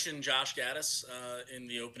 you mentioned Josh Gaddis in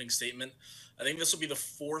the opening statement. I think this will be the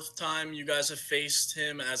fourth time you guys have faced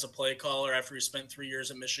him as a play caller after he spent 3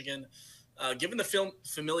 years at Michigan. Given the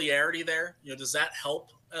familiarity there, does that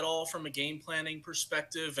help at all from a game planning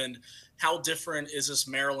perspective? And how different is this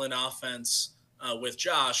Maryland offense with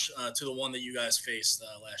Josh to the one that you guys faced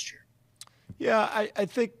last year? Yeah, I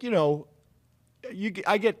think,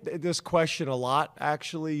 I get this question a lot,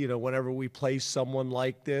 actually, whenever we play someone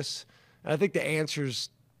like this. And I think the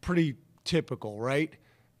answer's pretty typical, right?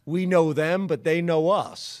 We know them, but they know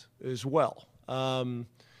us as well.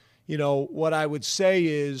 What I would say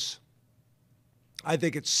is I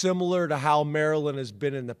think it's similar to how Maryland has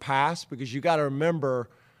been in the past, because you got to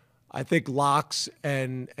remember, I think Locks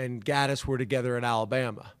and Gaddis were together in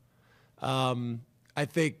Alabama. I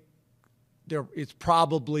think it's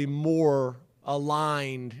probably more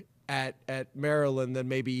aligned at Maryland than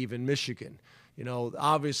maybe even Michigan.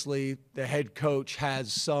 Obviously the head coach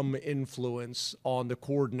has some influence on the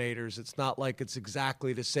coordinators. It's not like it's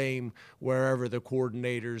exactly the same wherever the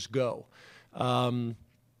coordinators go.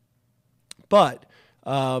 But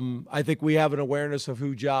I think we have an awareness of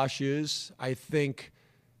who Josh is. I think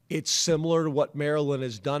it's similar to what Maryland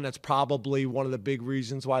has done. That's probably one of the big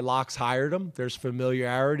reasons why Locks hired him. There's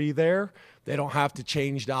familiarity there. They don't have to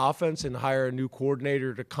change the offense and hire a new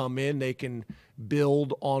coordinator to come in. They can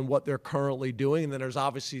build on what they're currently doing. And then there's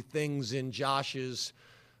obviously things in Josh's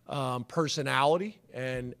personality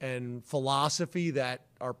and philosophy that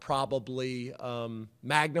are probably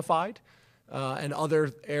magnified, and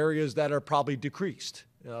other areas that are probably decreased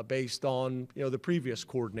based on the previous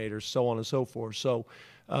coordinators, so on and so forth. So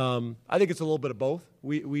I think it's a little bit of both.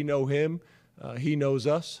 We know him. He knows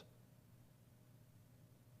us.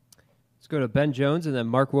 Let's go to Ben Jones and then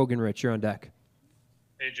Mark Wogenrich. You're on deck.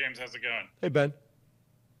 Hey, James, how's it going? Hey, Ben.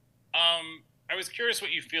 I was curious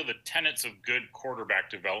what you feel the tenets of good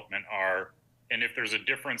quarterback development are, and if there's a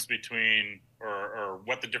difference between, or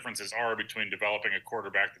what the differences are between developing a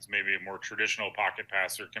quarterback that's maybe a more traditional pocket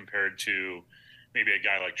passer compared to maybe a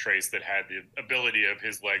guy like Trace that had the ability of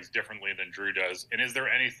his legs differently than Drew does. And is there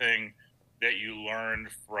anything that you learned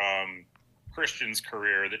from Christian's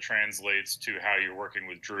career that translates to how you're working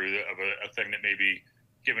with Drew, of a thing that maybe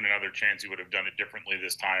given another chance you would have done it differently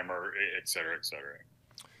this time, or et cetera, et cetera?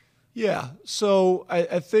 Yeah. So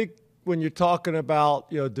I think when you're talking about,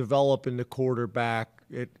 developing the quarterback,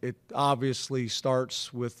 it obviously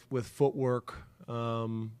starts with footwork,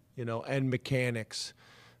 and mechanics.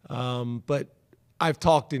 But I've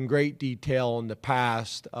talked in great detail in the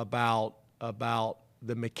past about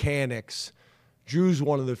the mechanics. Drew's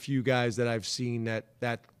one of the few guys that I've seen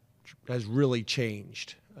that has really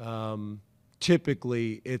changed.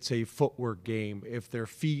 Typically, it's a footwork game. If their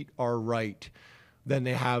feet are right, then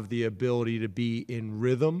they have the ability to be in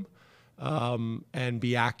rhythm. and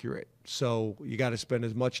be accurate. So you got to spend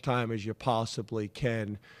as much time as you possibly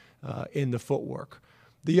can in the footwork.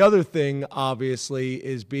 The other thing, obviously,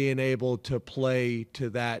 is being able to play to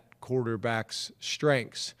that quarterback's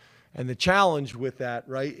strengths. And the challenge with that,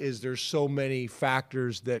 right, is there's so many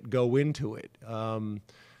factors that go into it.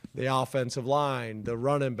 The offensive line, the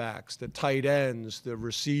running backs, the tight ends, the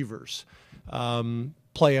receivers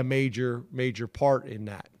play a major part in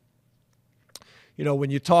that. You know,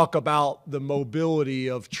 when you talk about the mobility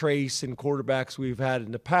of Trace and quarterbacks we've had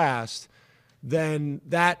in the past, then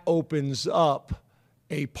that opens up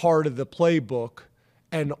a part of the playbook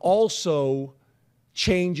and also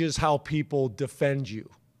changes how people defend you.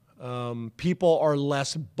 People are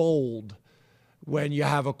less bold when you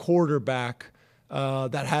have a quarterback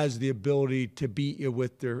that has the ability to beat you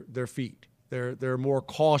with their feet. They're more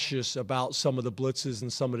cautious about some of the blitzes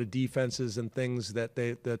and some of the defenses and things that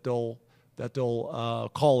they'll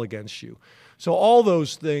call against you. So all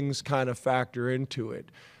those things kind of factor into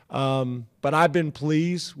it. But I've been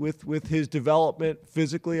pleased with his development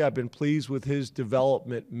physically. I've been pleased with his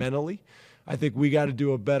development mentally. I think we got to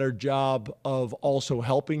do a better job of also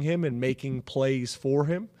helping him and making plays for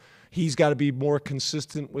him. He's got to be more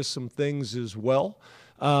consistent with some things as well.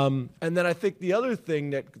 And then I think the other thing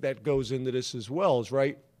that goes into this as well is,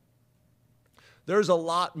 right, there's a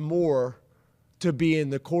lot more to being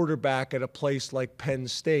the quarterback at a place like Penn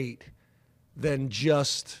State than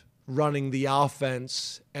just running the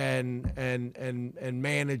offense and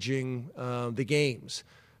managing the games.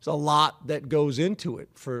 There's a lot that goes into it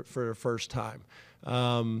for the first time.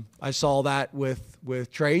 I saw that with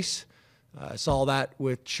Trace. I saw that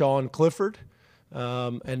with Sean Clifford.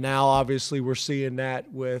 And now obviously we're seeing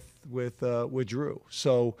that with Drew.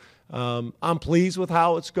 So I'm pleased with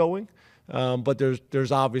how it's going. But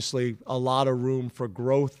there's obviously a lot of room for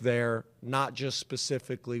growth there, not just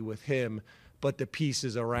specifically with him, but the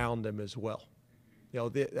pieces around him as well. You know,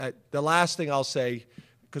 the last thing I'll say,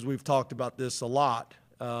 because we've talked about this a lot,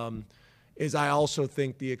 is I also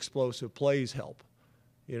think the explosive plays help.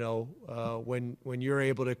 You know, when you're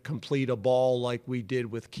able to complete a ball like we did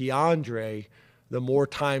with Keandre, the more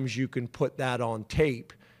times you can put that on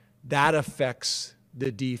tape, that affects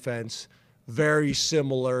the defense very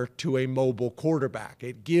similar to a mobile quarterback.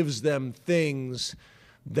 It gives them things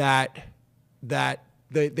that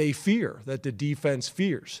they fear, that the defense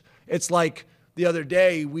fears. It's like the other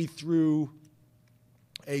day we threw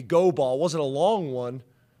a go ball, wasn't a long one,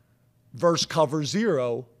 versus cover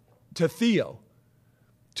zero to Theo.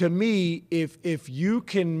 To me, if you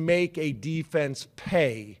can make a defense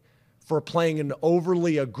pay for playing an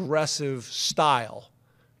overly aggressive style,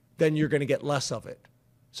 then you're going to get less of it.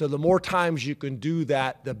 So the more times you can do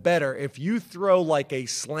that, the better. If you throw like a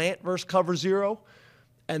slant versus cover zero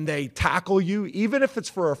and they tackle you, even if it's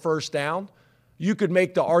for a first down, you could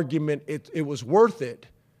make the argument it was worth it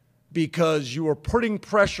because you were putting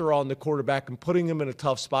pressure on the quarterback and putting him in a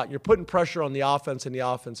tough spot. You're putting pressure on the offense and the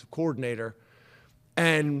offensive coordinator.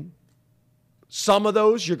 And some of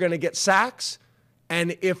those you're going to get sacks.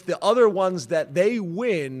 And if the other ones that they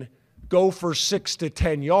win go for 6 to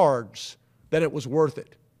 10 yards, then it was worth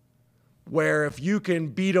it. Where if you can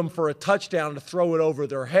beat them for a touchdown to throw it over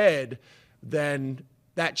their head, then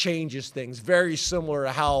that changes things. Very similar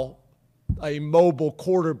to how a mobile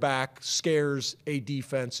quarterback scares a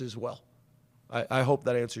defense as well. I hope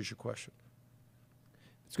that answers your question.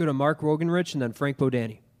 Let's go to Mark Wogenrich and then Frank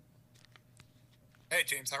Bodani. Hey,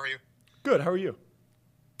 James, how are you? Good, how are you?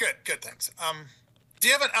 Good, thanks. Do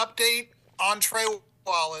you have an update on Trey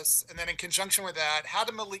Wallace? And then in conjunction with that, how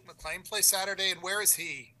did Malik McClain play Saturday, and where is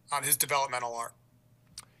he on his developmental arc?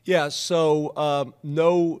 Yeah, so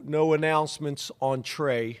no announcements on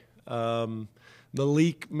Trey.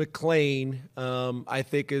 Malik McClain, I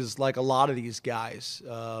think, is like a lot of these guys.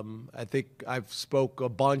 I think I've spoke a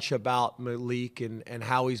bunch about Malik and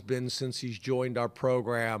how he's been since he's joined our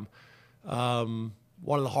program.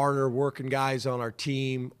 One of the harder working guys on our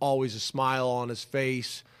team, always a smile on his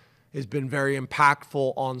face, has been very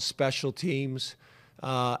impactful on special teams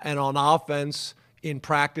and on offense in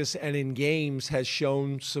practice and in games has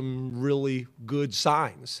shown some really good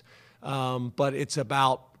signs. But it's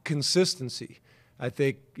about consistency. I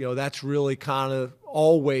think, you know, that's really kind of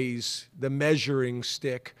always the measuring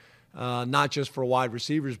stick, not just for wide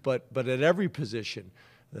receivers, but at every position.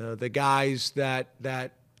 The guys that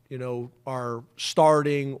you know, are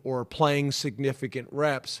starting or playing significant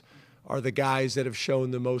reps are the guys that have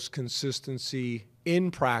shown the most consistency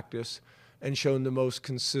in practice and shown the most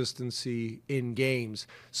consistency in games.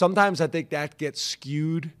 Sometimes I think that gets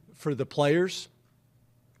skewed for the players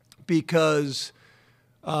because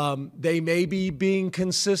They may be being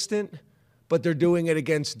consistent, but they're doing it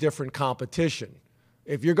against different competition.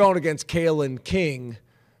 If you're going against Kalen King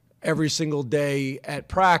every single day at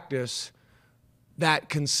practice, that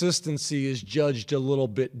consistency is judged a little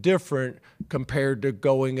bit different compared to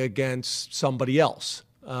going against somebody else.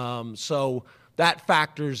 So that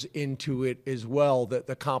factors into it as well, that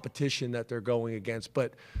the competition that they're going against.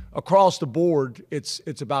 But across the board, it's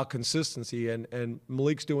about consistency, and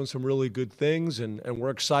Malik's doing some really good things, and we're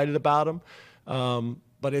excited about him.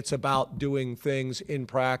 But it's about doing things in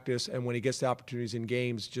practice, and when he gets the opportunities in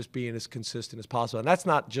games, just being as consistent as possible. And that's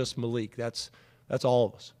not just Malik. That's all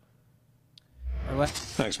of us.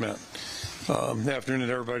 Thanks, Matt. Afternoon,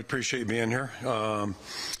 everybody. Appreciate you being here.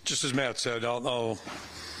 Just as Matt said, I'll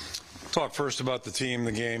talk first about the team,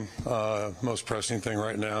 the game, most pressing thing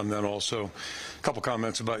right now, and then also a couple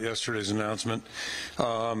comments about yesterday's announcement.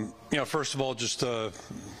 First of all, just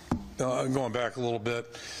going back a little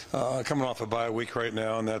bit, coming off a bye week right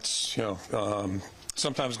now, and that's,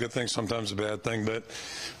 sometimes a good thing, sometimes a bad thing, but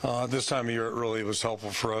this time of year it really was helpful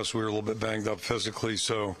for us. We were a little bit banged up physically,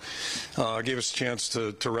 so it gave us a chance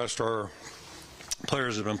to rest our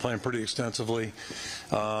players have been playing pretty extensively,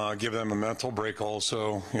 give them a mental break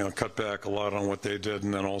also, cut back a lot on what they did,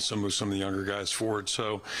 and then also move some of the younger guys forward.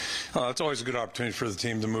 So it's always a good opportunity for the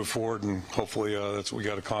team to move forward, and hopefully that's what we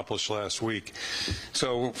got accomplished last week.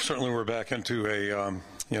 So certainly we're back into a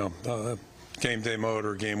game day mode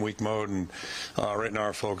or game week mode, and right now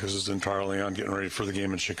our focus is entirely on getting ready for the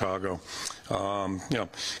game in Chicago.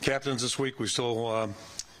 Captains this week, we still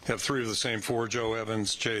have three of the same four: Joe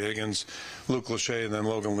Evans, Jay Higgins, Luke Lachey, and then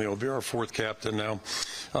Logan Lee will be our fourth captain now.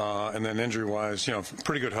 And then injury-wise,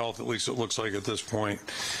 pretty good health, at least it looks like at this point.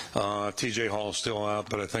 TJ Hall is still out,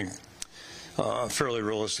 but I think fairly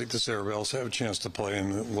realistic to say everybody else have a chance to play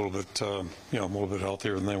and a little bit, a little bit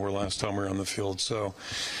healthier than they were last time we were on the field. So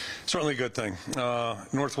certainly a good thing.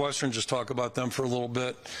 Northwestern, just talk about them for a little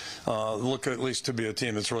bit. Look at least to be a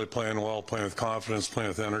team that's really playing well, playing with confidence, playing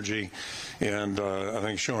with energy, and I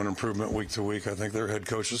think showing improvement week to week. I think their head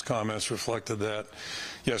coach's comments reflected that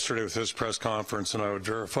yesterday with his press conference, and I would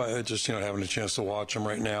verify it just, having a chance to watch them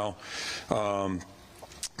right now.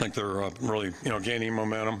 I think they're really, gaining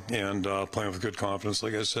momentum and playing with good confidence,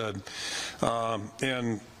 like I said.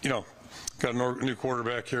 And, got a new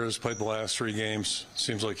quarterback here who's played the last 3 games.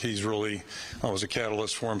 Seems like he's really was a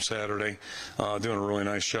catalyst for him Saturday, doing a really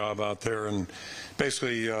nice job out there. And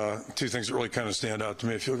basically, 2 things that really kind of stand out to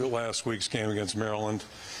me. If you look at last week's game against Maryland,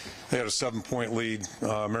 they had a 7-point lead.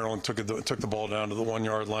 Maryland took the ball down to the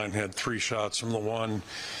 1-yard line, had 3 shots from the 1.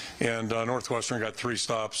 And Northwestern got 3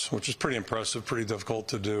 stops, which is pretty impressive, pretty difficult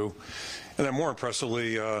to do. And then more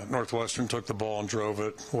impressively, Northwestern took the ball and drove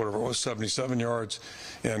it, whatever it was, 77 yards,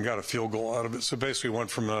 and got a field goal out of it. So basically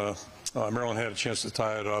went from Maryland had a chance to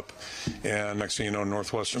tie it up, and next thing you know,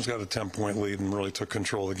 Northwestern's got a 10-point lead and really took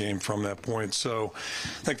control of the game from that point. So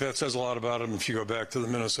I think that says a lot about them. If you go back to the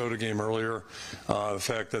Minnesota game earlier, the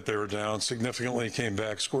fact that they were down significantly, came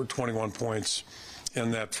back, scored 21 points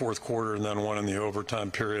in that fourth quarter, and then one in the overtime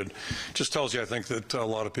period, just tells you, I think, that a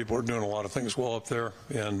lot of people are doing a lot of things well up there,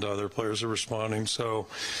 and their players are responding. So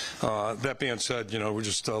that being said, we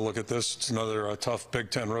just look at this. It's another tough Big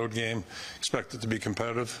Ten road game. Expect it to be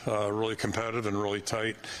competitive, really competitive and really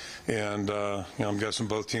tight. And I'm guessing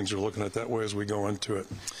both teams are looking at it that way as we go into it.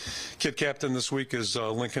 Kid captain this week is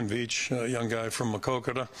Lincoln Veach, a young guy from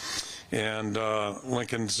Makokata. And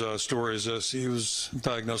Lincoln's story is this: he was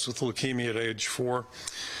diagnosed with leukemia at age 4.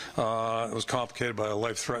 It was complicated by a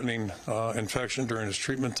life-threatening infection during his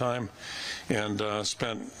treatment time, and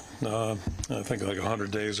spent, I think, like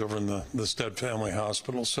 100 days over in the Stead Family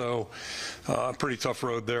Hospital. So pretty tough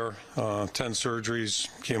road there. 10 surgeries,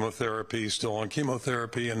 chemotherapy, still on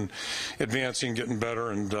chemotherapy, and advancing, getting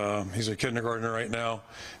better. And he's a kindergartner right now.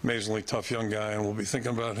 Amazingly tough young guy, and we'll be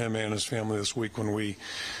thinking about him and his family this week when we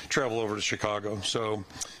travel over to Chicago. So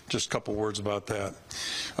just a couple words about that.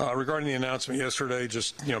 Regarding the announcement yesterday,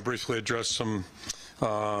 just briefly address some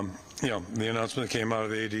the announcement that came out of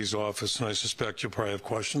the AD's office, and I suspect you'll probably have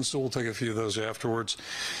questions, so we'll take a few of those afterwards.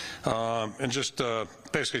 And just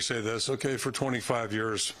basically say this: okay, for 25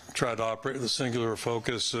 years, tried to operate with a singular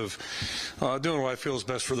focus of doing what I feel is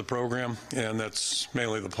best for the program, and that's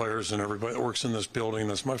mainly the players and everybody that works in this building.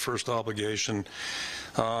 That's my first obligation.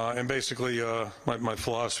 And basically, my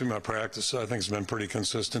philosophy, my practice, I think, has been pretty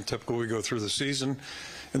consistent. Typically, we go through the season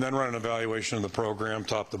and then run an evaluation of the program,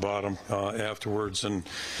 top to bottom, afterwards. And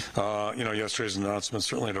yesterday's announcement,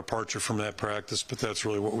 certainly a departure from that practice, but that's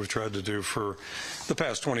really what we've tried to do for the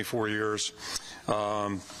past 24 years.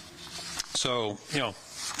 So,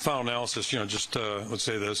 final analysis, just let's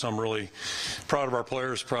say this: I'm really proud of our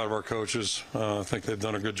players, proud of our coaches. I think they've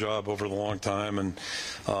done a good job over the long time, and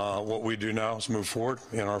what we do now is move forward,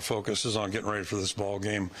 and our focus is on getting ready for this ball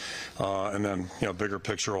game, and then bigger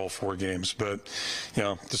picture, all 4 games. But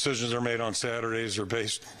decisions are made on Saturdays are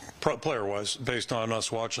based, player-wise, based on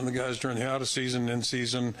us watching the guys during the out-of-season,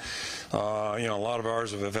 in-season. A lot of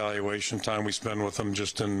hours of evaluation time we spend with them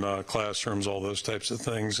just in classrooms, all those types of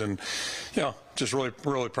things. And, just really,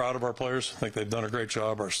 really proud of our players. I think they've done a great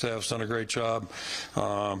job. Our staff's done a great job.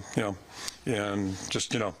 And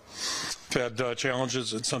just, had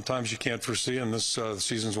challenges that sometimes you can't foresee, and this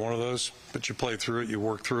season's one of those. But you play through it, you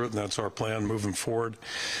work through it, and that's our plan moving forward.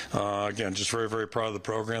 Again, just very, very proud of the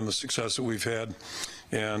program, the success that we've had.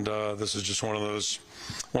 And this is just one of those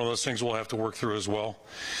things we'll have to work through as well.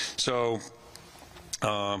 So,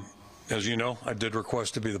 as you know, I did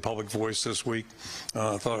request to be the public voice this week.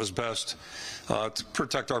 I thought it was best to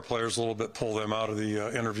protect our players a little bit, pull them out of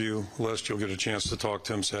the interview list. You'll get a chance to talk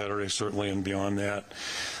to them Saturday, certainly, and beyond that.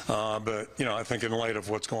 But, I think in light of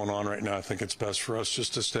what's going on right now, I think it's best for us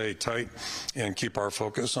just to stay tight and keep our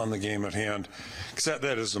focus on the game at hand, because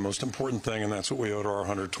that is the most important thing, and that's what we owe to our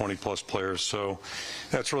 120-plus players. So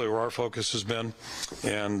that's really where our focus has been.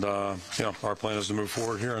 And, our plan is to move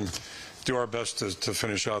forward here and do our best to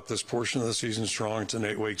finish out this portion of the season strong. It's an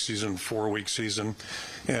 8-week season, 4-week season,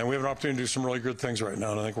 and we have an opportunity to do some really good things right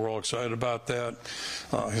now, and I think we're all excited about that.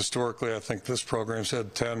 Historically, I think this program's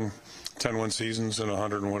had 10 win seasons in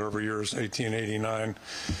 100 and whatever years, 1889.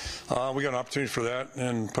 We got an opportunity for that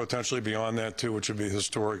and potentially beyond that too, which would be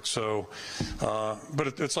historic. So,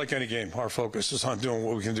 but it's like any game. Our focus is on doing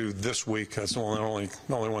what we can do this week. That's the only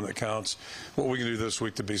one that counts. What we can do this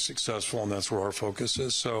week to be successful, and that's where our focus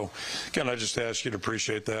is. So, again, I just ask you to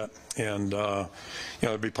appreciate that, and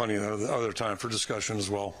there'd be plenty of other time for discussion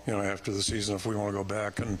as well. After the season, if we want to go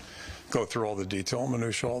back and go through all the detail,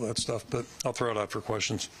 minutia, all that stuff. But I'll throw it out for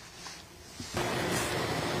questions.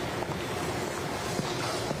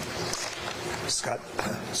 Scott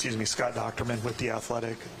Docterman with The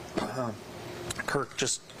Athletic. Kirk,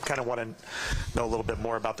 just kind of want to know a little bit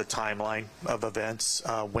more about the timeline of events.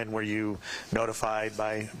 When were you notified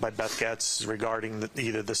by Beth Getz regarding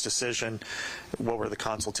either this decision? What were the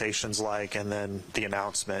consultations like? And then the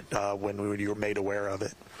announcement, when you were made aware of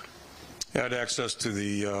it? I had access to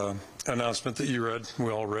the announcement that you read, we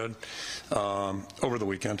all read, over the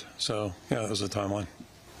weekend. So, that was the timeline.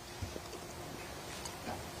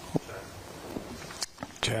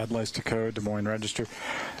 Chad Leistico, Des Moines Register.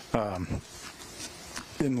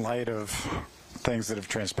 In light of things that have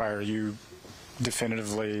transpired, are you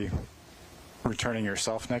definitively returning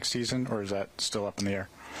yourself next season, or is that still up in the air?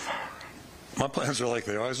 My plans are like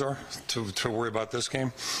they always are, to worry about this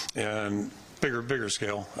game and bigger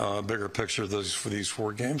scale, bigger picture for these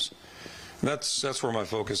 4 games. And that's where my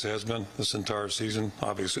focus has been this entire season.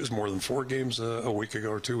 Obviously, it's more than 4 games a week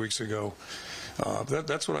ago or 2 weeks ago.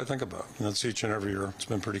 That's what I think about. And that's each and every year. It's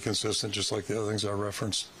been pretty consistent, just like the other things I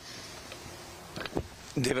referenced.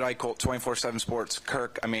 David Eichholt, 24/7 Sports.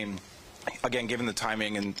 Kirk, again, given the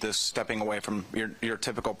timing and this stepping away from your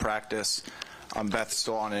typical practice, Beth's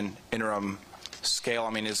still on an interim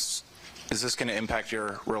scale. Is this going to impact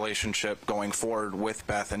your relationship going forward with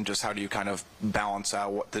Beth, and just how do you kind of balance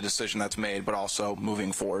out what the decision that's made, but also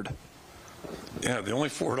moving forward? Yeah, the only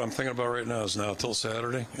forward I'm thinking about right now is now till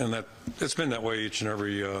Saturday, and that it's been that way each and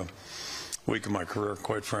every week of my career,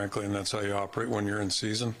 quite frankly, and that's how you operate when you're in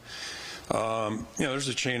season. There's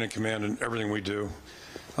a chain of command in everything we do.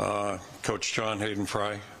 Coach John Hayden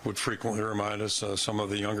Fry would frequently remind us, some of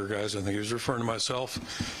the younger guys, I think he was referring to myself,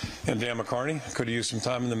 and Dan McCarney could have used some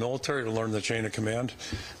time in the military to learn the chain of command,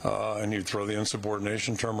 and you'd throw the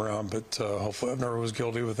insubordination term around, but hopefully I've never was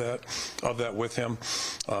guilty of that with him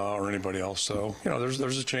or anybody else. So,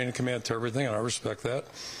 there's a chain of command to everything, and I respect that,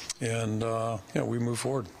 and we move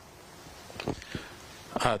forward.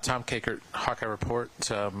 Tom Kakert, Hawkeye Report.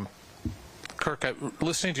 Kirk,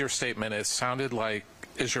 listening to your statement, it sounded like,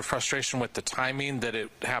 is your frustration with the timing that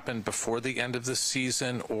it happened before the end of the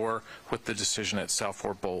season, or with the decision itself,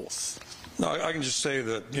 or both? No, I can just say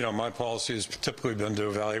that, my policy has typically been to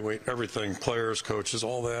evaluate everything, players, coaches,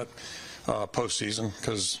 all that, postseason,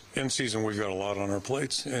 because in season we've got a lot on our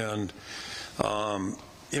plates, and,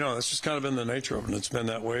 that's just kind of been the nature of it, and it's been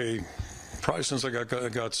that way probably since I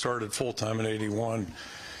got started full-time in '81.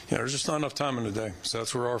 There's just not enough time in the day. So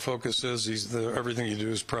that's where our focus is. Everything you do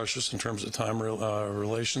is precious in terms of time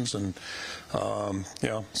relations. And,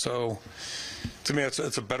 so to me,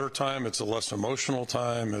 it's a better time. It's a less emotional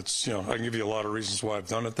time. It's, I can give you a lot of reasons why I've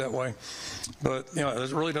done it that way. But,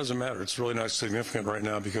 it really doesn't matter. It's really not significant right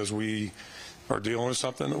now because we are dealing with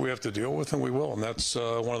something that we have to deal with, and we will. And that's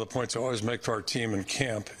one of the points I always make to our team in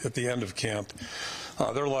camp, at the end of camp.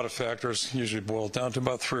 There are a lot of factors, usually boil down to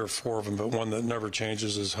about 3 or 4 of them, but one that never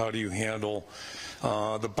changes is how do you handle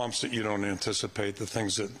the bumps that you don't anticipate, the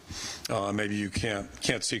things that maybe you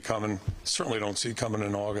can't see coming, certainly don't see coming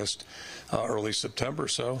in August, early September.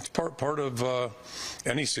 So it's part of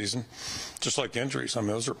any season, just like injuries. I mean,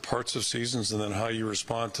 those are parts of seasons, and then how you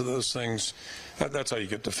respond to those things, that's how you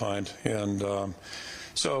get defined. And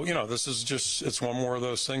so, you know, this is just, it's one more of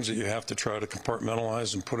those things that you have to try to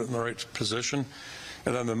compartmentalize and put it in the right position.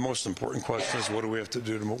 And then the most important question is, what do we have to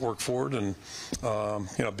do to work forward and,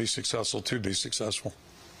 you know, be successful to be successful?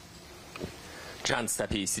 John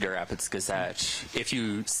Steppe, Cedar Rapids Gazette. If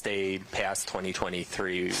you stay past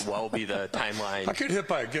 2023, what will be the timeline? I get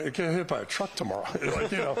hit by a truck tomorrow.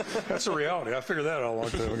 Like, you know, that's a reality. I figured that out a long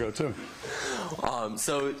time ago too.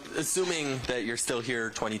 So, assuming that you're still here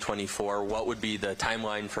 2024, what would be the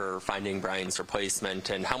timeline for finding Brian's replacement,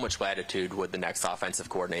 and how much latitude would the next offensive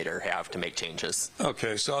coordinator have to make changes?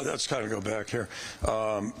 Okay, so let's kind of go back here.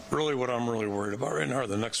 Really, what I'm really worried about right now are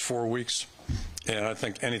the next 4 weeks. And I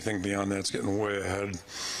think anything beyond that's getting way ahead.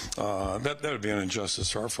 That would be an injustice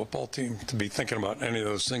to our football team to be thinking about any of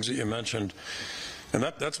those things that you mentioned. And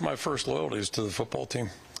that's my first loyalty is to the football team.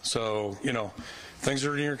 So, you know, things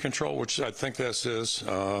are in your control, which I think this is.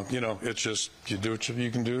 You know, it's just you do what you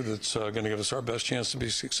can do that's going to give us our best chance to be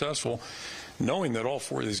successful, knowing that all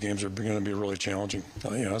 4 of these games are going to be really challenging.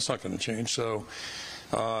 You know, it's not going to change. So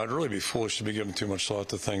it'd really be foolish to be giving too much thought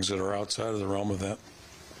to things that are outside of the realm of that.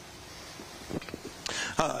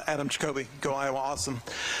 Adam Jacoby, go Iowa, awesome.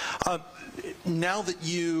 Now that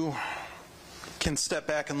you can step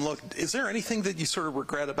back and look, is there anything that you sort of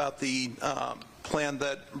regret about the plan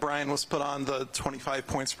that Brian was put on, the 25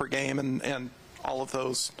 points per game and all of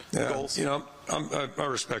those goals? You know, I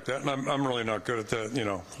respect that, and I'm really not good at that, you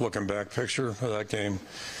know, looking back picture of that game,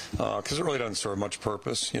 because it really doesn't serve much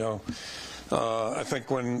purpose. You know, I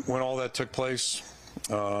think when all that took place,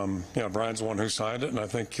 you know, Brian's the one who signed it, and I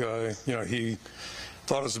think you know, he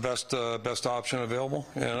thought it was the best option available,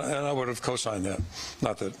 and I would have co-signed that.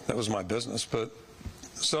 Not that that was my business, but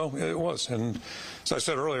so it was. And as I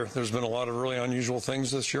said earlier, there's been a lot of really unusual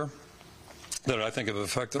things this year that I think have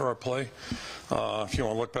affected our play. If you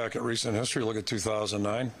want to look back at recent history, look at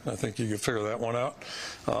 2009. I think you could figure that one out.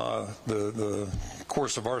 The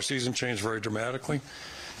course of our season changed very dramatically.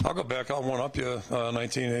 I'll go back, I'll one-up you,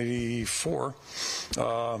 1984,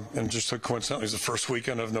 and just coincidentally, it was the first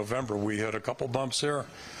weekend of November. We had a couple bumps there.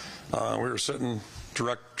 We were sitting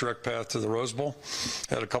direct path to the Rose Bowl,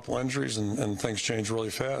 had a couple injuries, and things changed really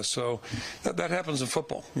fast. So that happens in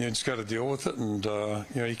football. You just got to deal with it, and you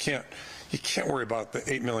know, you can't worry about the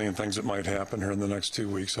 8 million things that might happen here in the next 2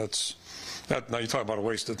 weeks. Now you talk about a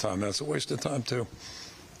waste of time. That's a waste of time too.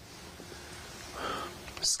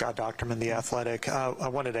 Scott Docterman, The Athletic. I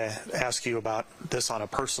wanted to ask you about this on a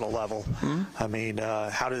personal level. I mean,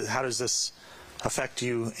 how does this affect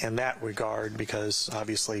you in that regard? Because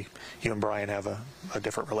obviously you and Brian have a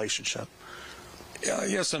different relationship. Yeah,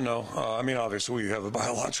 yes and no. I mean, obviously we have a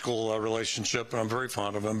biological relationship, and I'm very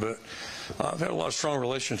fond of him, but I've had a lot of strong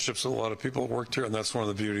relationships with a lot of people that worked here, and that's one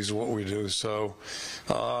of the beauties of what we do. So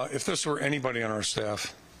if this were anybody on our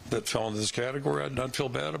staff that fell into this category, I'd feel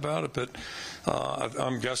bad about it, but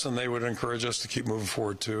I'm guessing they would encourage us to keep moving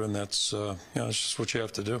forward too, and that's you know, it's just what you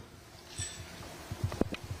have to do.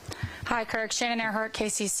 Hi, Kirk. Shannon Earhart,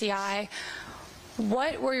 KCCI.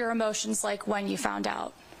 What were your emotions like when you found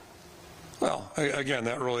out? Well, again,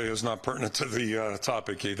 that really is not pertinent to the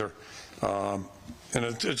topic either, and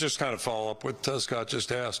it just kind of follow up what Scott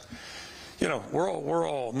just asked. You know, we're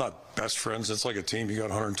all not best friends. It's like a team. You got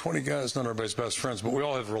 120 guys, not everybody's best friends, but we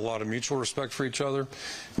all have a lot of mutual respect for each other,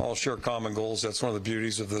 all share common goals. That's one of the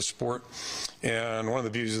beauties of this sport. And one of the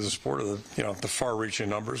beauties of the sport are the, you know, the far-reaching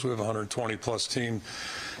numbers. We have 120 plus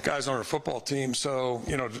guys on our football team. So,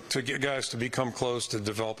 you know, to get guys to become close, to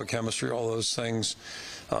develop a chemistry, all those things,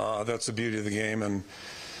 that's the beauty of the game. And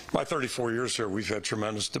my 34 years here, we've had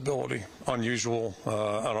tremendous stability, unusual,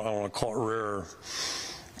 I don't want to call it rare,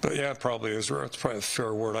 but yeah, it probably is rare. It's probably a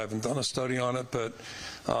fair word. I haven't done a study on it, but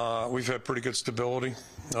we've had pretty good stability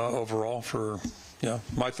overall for,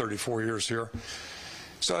 my 34 years here.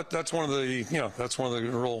 So that's one of the, that's one of the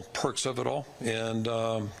real perks of it all. And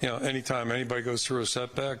anytime anybody goes through a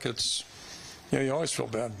setback, it's, you always feel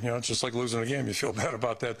bad. It's just like losing a game. You feel bad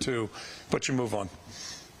about that too, but you move on.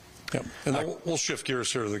 Yeah, and then we'll shift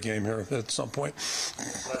gears here to the game here at some point.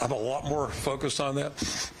 I'm a lot more focused on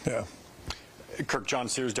that. Yeah. Kirk, John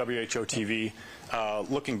Sears, WHO TV.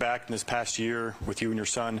 Looking back in this past year with you and your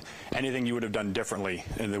son, anything you would have done differently,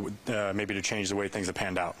 and maybe to change the way things have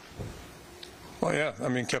panned out? Well, yeah, I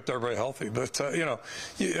mean, kept everybody healthy. But,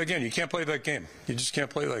 again, you can't play that game. You just can't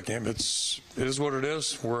play that game. It is what it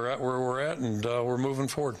is. We're at where we're at, and we're moving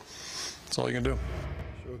forward. That's all you can do.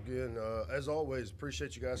 Sure, again, as always,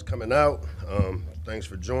 appreciate you guys coming out. Thanks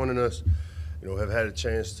for joining us. Have had a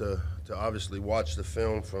chance to obviously watch the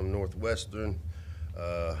film from Northwestern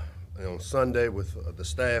on Sunday with the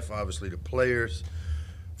staff, obviously the players.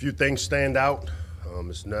 A few things stand out.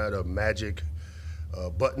 It's not a magic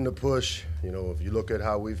button to push. If you look at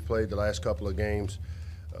how we've played the last couple of games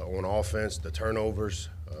on offense, the turnovers,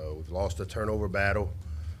 we've lost the turnover battle.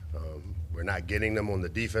 We're not getting them on the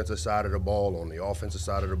defensive side of the ball. On the offensive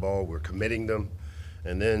side of the ball, we're committing them.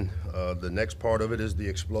 And then the next part of it is the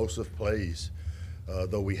explosive plays.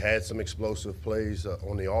 Though we had some explosive plays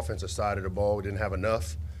on the offensive side of the ball, we didn't have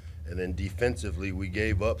enough. And then defensively, we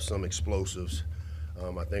gave up some explosives.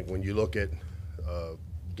 I think when you look at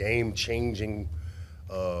game-changing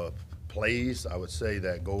plays, I would say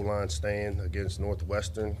that goal line stand against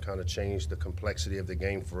Northwestern kind of changed the complexity of the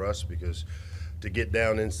game for us, because to get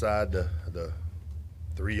down inside the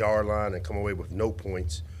 3-yard line and come away with no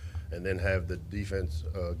points and then have the defense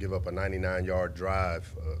give up a 99-yard drive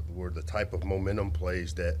were the type of momentum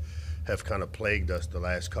plays that have kind of plagued us the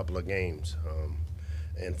last couple of games.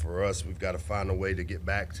 And for us, we've got to find a way to get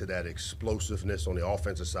back to that explosiveness on the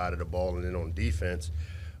offensive side of the ball. And then on defense,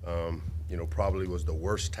 probably was the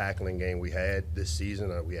worst tackling game we had this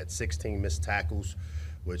season. We had 16 missed tackles,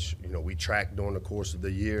 which, we tracked during the course of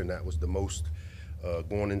the year, and that was the most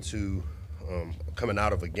going into coming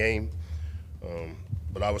out of a game.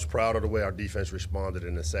 But I was proud of the way our defense responded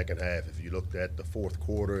in the second half. If you looked at the fourth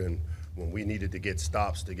quarter and when we needed to get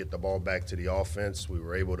stops to get the ball back to the offense, we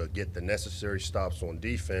were able to get the necessary stops on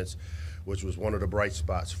defense, which was one of the bright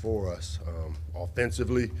spots for us.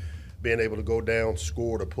 Offensively, being able to go down,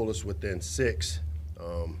 score to pull us within 6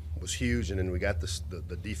 was huge. And then we got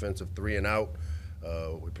the defensive 3 and out.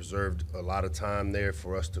 We preserved a lot of time there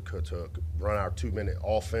for us to run our 2-minute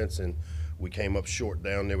offense, and we came up short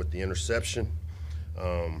down there with the interception.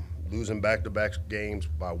 Losing back-to-back games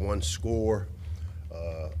by 1 score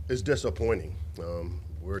is disappointing.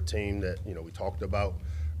 We're a team that, we talked about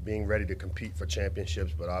being ready to compete for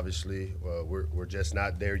championships, but obviously we're just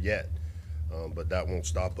not there yet. But that won't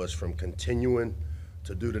stop us from continuing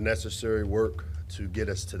to do the necessary work to get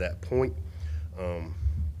us to that point.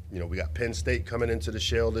 We got Penn State coming into the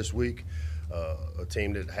shell this week, a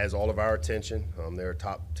team that has all of our attention. They're a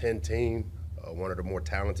top 10 team, one of the more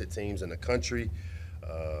talented teams in the country.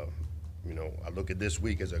 I look at this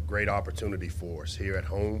week as a great opportunity for us here at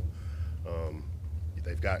home.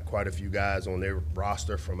 They've got quite a few guys on their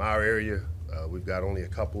roster from our area. We've got only a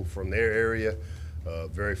couple from their area.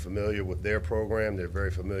 Very familiar with their program. They're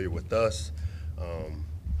very familiar with us.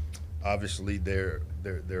 Obviously, their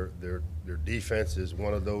defense is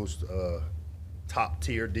one of those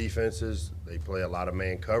top-tier defenses. They play a lot of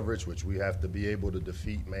man coverage, which we have to be able to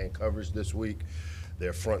defeat man coverage this week.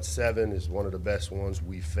 Their front 7 is one of the best ones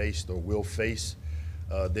we faced or will face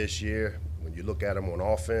this year. When you look at them on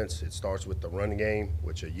offense, it starts with the run game,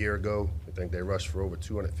 which a year ago, I think they rushed for over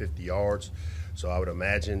 250 yards. So I would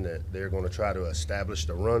imagine that they're going to try to establish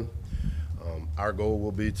the run. Our goal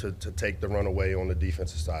will be to take the run away on the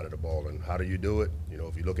defensive side of the ball. And how do you do it?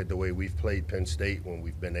 If you look at the way we've played Penn State, when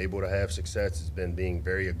we've been able to have success, it's been being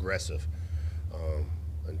very aggressive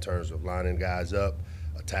in terms of lining guys up,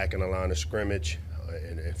 attacking the line of scrimmage,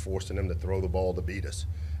 and forcing them to throw the ball to beat us.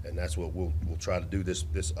 And that's what we'll try to do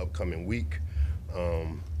this upcoming week.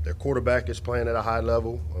 Their quarterback is playing at a high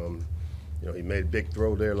level. He made a big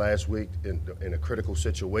throw there last week in a critical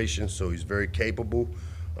situation, so he's very capable.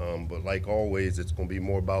 But like always, it's going to be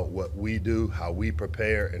more about what we do, how we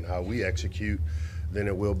prepare, and how we execute than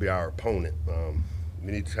it will be our opponent.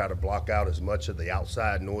 We need to try to block out as much of the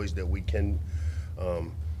outside noise that we can,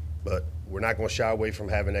 but we're not going to shy away from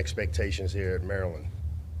having expectations here at Maryland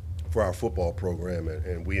for our football program,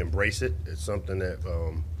 and we embrace it. It's something that,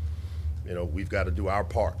 we've got to do our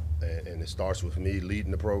part, and it starts with me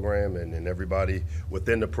leading the program and everybody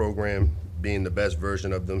within the program being the best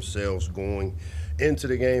version of themselves going into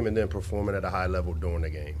the game and then performing at a high level during the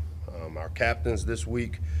game. Our captains this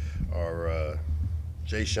week are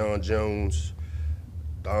Jay Sean Jones,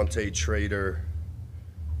 Dante Trader,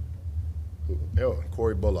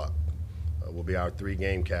 Corey Bullock will be our 3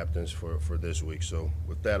 game captains for this week. So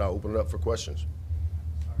with that, I'll open it up for questions.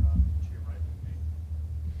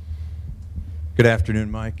 Good afternoon,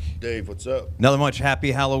 Mike. Dave, what's up? Nothing much.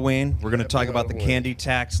 Happy Halloween. We're going to talk about the Halloween. candy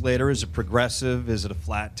tax later. Is it progressive? Is it a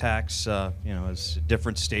flat tax? Is a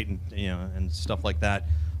different state and and stuff like that.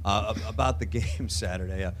 About the game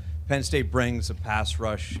Saturday, Penn State brings a pass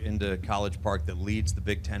rush into College Park that leads the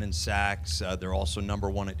Big Ten in sacks. They're also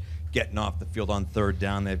 #1 at getting off the field on third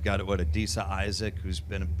down. They've got Adisa Isaac, who's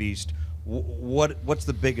been a beast. What's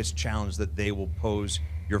the biggest challenge that they will pose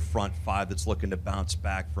your front five that's looking to bounce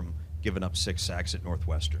back from giving up 6 sacks at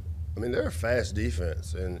Northwestern? I mean, they're a fast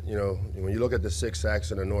defense. And, when you look at the 6 sacks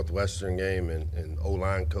in the Northwestern game, and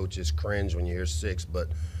O-line coaches cringe when you hear 6, but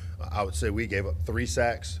I would say we gave up 3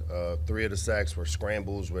 sacks. 3 of the sacks were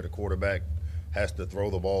scrambles where the quarterback has to throw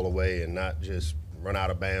the ball away and not just run out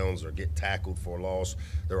of bounds or get tackled for a loss.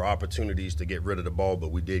 There are opportunities to get rid of the ball, but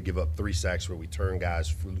we did give up 3 sacks where we turned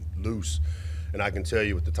guys loose. And I can tell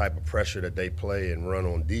you with the type of pressure that they play and run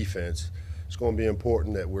on defense, it's going to be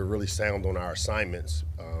important that we're really sound on our assignments.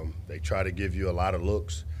 They try to give you a lot of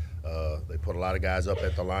looks. They put a lot of guys up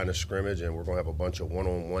at the line of scrimmage, and we're going to have a bunch of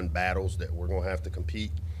one-on-one battles that we're going to have to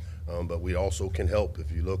compete. But we also can help.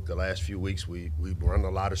 If you look the last few weeks, we've run a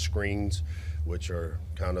lot of screens, which are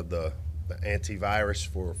kind of the antivirus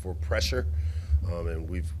for pressure. And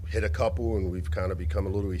we've hit a couple, and we've kind of become a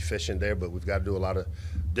little efficient there, but we've got to do a lot of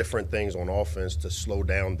different things on offense to slow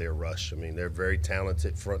down their rush. I mean, they're very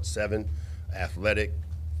talented front seven, athletic.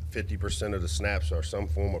 50% of the snaps are some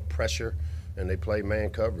form of pressure, and they play man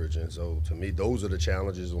coverage. And so, to me, those are the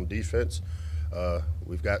challenges on defense.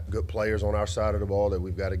 We've got good players on our side of the ball that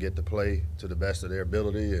we've got to get to play to the best of their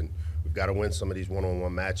ability, and we've got to win some of these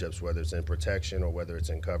one-on-one matchups, whether it's in protection or whether it's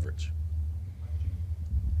in coverage.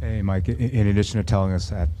 Hey, Mike, in addition to telling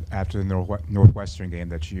us after the Northwestern game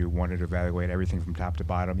that you wanted to evaluate everything from top to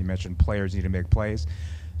bottom, you mentioned players need to make plays.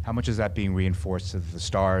 How much is that being reinforced to the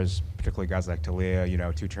stars, particularly guys like Talia,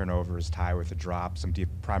 2 turnovers, Ty with a drop, some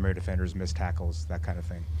primary defenders, missed tackles, that kind of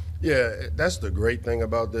thing? Yeah, that's the great thing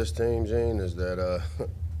about this team, Gene, is that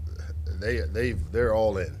they're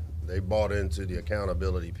all in. They bought into the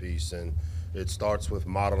accountability piece, and it starts with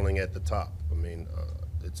modeling at the top. I mean,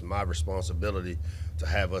 it's my responsibility to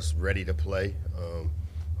have us ready to play.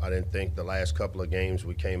 I didn't think the last couple of games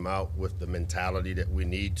we came out with the mentality that we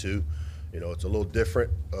need to. It's a little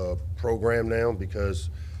different program now because,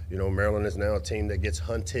 Maryland is now a team that gets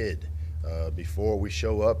hunted before we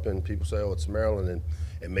show up and people say, oh, it's Maryland.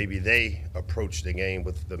 And maybe they approach the game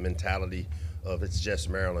with the mentality of it's just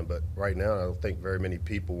Maryland. But right now, I don't think very many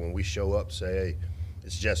people, when we show up, say, hey,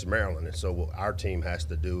 it's just Maryland. And so what our team has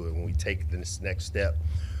to do, and when we take this next step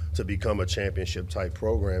to become a championship-type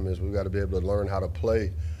program, is we've got to be able to learn how to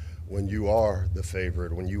play when you are the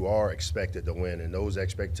favorite, when you are expected to win. And those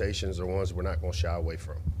expectations are ones we're not going to shy away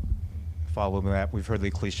from. Following that, we've heard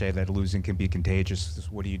the cliche that losing can be contagious.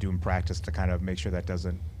 What do you do in practice to kind of make sure that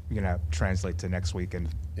doesn't translate to next week and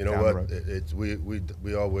You know what?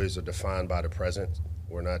 We always are defined by the present.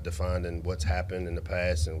 We're not defined in what's happened in the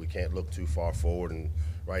past, and we can't look too far forward. And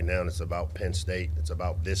right now, it's about Penn State. It's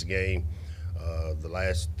about this game. The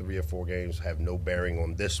last 3 or 4 games have no bearing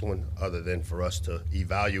on this one, other than for us to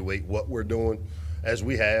evaluate what we're doing, as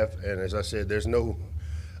we have. And as I said, there's no.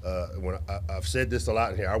 I've said this a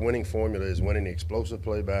lot in here. Our winning formula is winning the explosive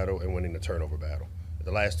play battle and winning the turnover battle.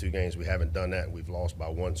 The last 2 games, we haven't done that. We've lost by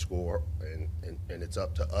 1 score, and it's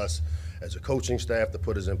up to us as a coaching staff to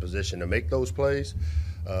put us in position to make those plays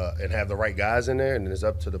and have the right guys in there, and it's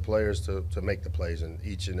up to the players to make the plays, and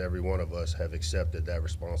each and every one of us have accepted that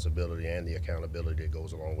responsibility and the accountability that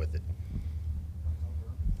goes along with it.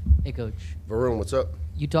 Hey, Coach. Varun, what's up?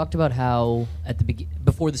 You talked about how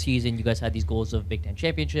before the season you guys had these goals of Big Ten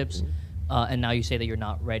championships. And now you say that you're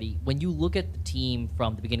not ready. When you look at the team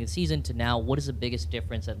from the beginning of the season to now, what is the biggest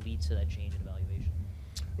difference that leads to that change in evaluation?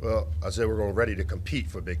 Well, I said we're going ready to compete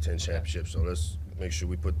for Big Ten championships, so let's make sure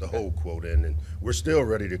we put the whole quote in. And we're still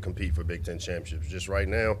ready to compete for Big Ten championships. Just right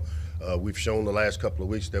now, we've shown the last couple of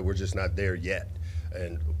weeks that we're just not there yet.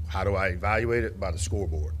 And how do I evaluate it? By the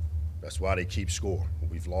scoreboard. That's why they keep score.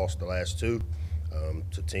 We've lost the last 2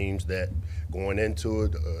 to teams that going into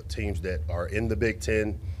it, teams that are in the Big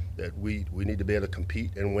Ten, that we need to be able to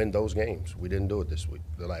compete and win those games. We didn't do it this week,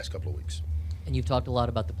 the last couple of weeks. And you've talked a lot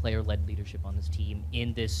about the player-led leadership on this team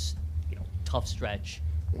in this tough stretch.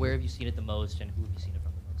 Where have you seen it the most, and who have you seen it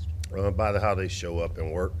from the most? By how they show up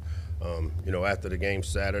and work. After the game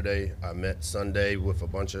Saturday, I met Sunday with a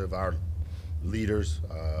bunch of our leaders.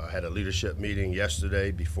 I had a leadership meeting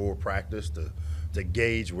yesterday before practice to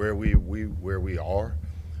gauge where we are.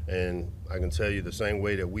 And I can tell you the same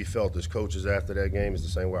way that we felt as coaches after that game is the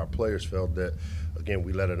same way our players felt, that, again,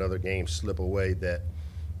 we let another game slip away, that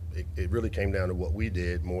it really came down to what we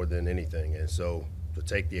did more than anything. And so to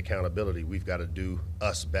take the accountability, we've got to do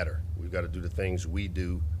us better. We've got to do the things we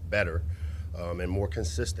do better and more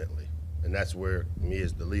consistently. And that's where me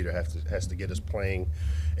as the leader has to get us playing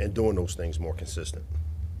and doing those things more consistent.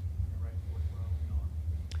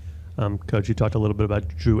 Coach, you talked a little bit about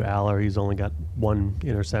Drew Aller. He's only got one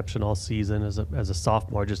interception all season as a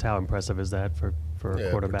sophomore. Just how impressive is that for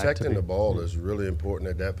a quarterback? Protecting the ball is really important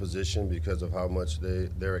at that position because of how much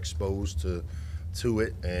they're exposed to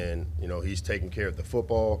it. And, you know, he's taking care of the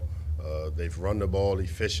football. They've run the ball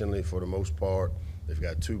efficiently for the most part. They've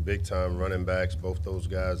got two big-time running backs. Both those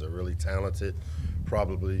guys are really talented,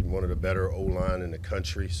 probably one of the better O-line in the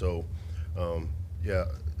country. So, yeah,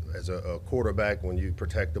 as a quarterback, when you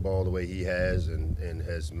protect the ball the way he has and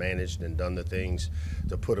has managed and done the things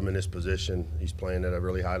to put him in this position, he's playing at a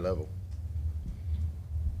really high level.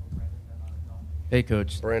 Hey,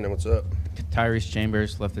 Coach. Brandon, what's up? Tyrese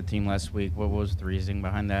Chambers left the team last week. What was the reasoning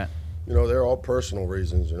behind that? You know, they're all personal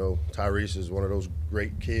reasons. You know, Tyrese is one of those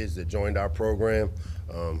great kids that joined our program,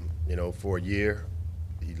 you know, for a year.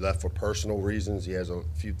 He left for personal reasons. He has a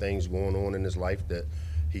few things going on in his life that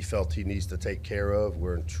he felt he needs to take care of.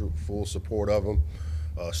 We're in full support of him.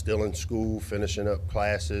 Still in school, finishing up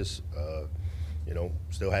classes. You know,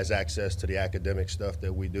 still has access to the academic stuff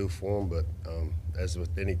that we do for him. But as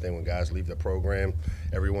with anything, when guys leave the program,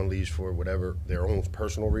 everyone leaves for whatever their own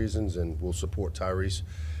personal reasons, and we'll support Tyrese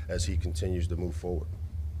as he continues to move forward.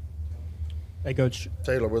 Hey, Coach.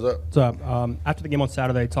 Taylor, what's up? What's up? After the game on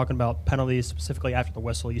Saturday, talking about penalties, specifically after the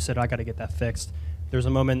whistle, you said, I got to get that fixed. There's a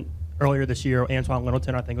moment earlier this year, Antoine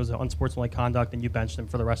Littleton, I think it was unsportsmanlike conduct, and you benched him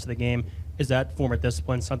for the rest of the game. Is that form of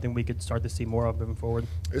discipline something we could start to see more of moving forward?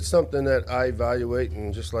 It's something that I evaluate,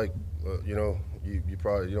 and just like, you know, you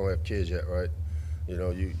don't have kids yet, right? You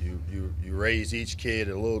know, you raise each kid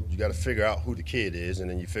a little. You got to figure out who the kid is, and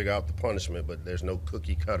then you figure out the punishment. But there's no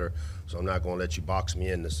cookie cutter, so I'm not going to let you box me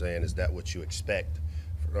into saying, is that what you expect?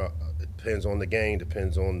 It depends on the game,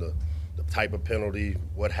 depends on the type of penalty,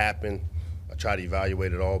 what happened. I try to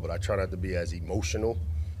evaluate it all, but I try not to be as emotional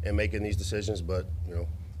in making these decisions. But, you know,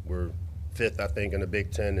 we're fifth, I think, in the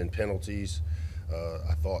Big Ten in penalties.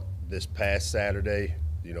 I thought this past Saturday,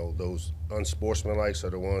 you know, those unsportsmanlikes are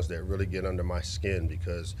the ones that really get under my skin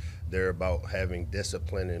because they're about having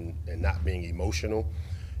discipline and not being emotional.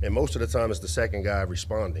 And most of the time it's the second guy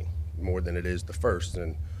responding more than it is the first.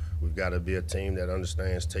 And we've got to be a team that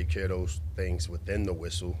understands take care of those things within the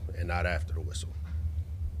whistle and not after the whistle.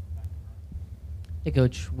 Hey,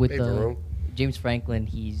 Coach, with Hey, James Franklin,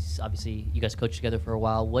 he's obviously, you guys coached together for a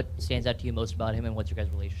while. What stands out to you most about him, and what's your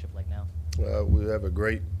guys' relationship like now? We have a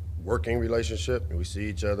great working relationship. We see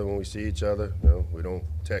each other when we see each other. You know, we don't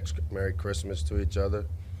text Merry Christmas to each other.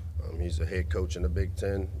 He's a head coach in the Big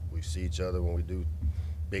Ten. We see each other when we do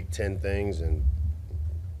Big Ten things, and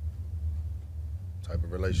type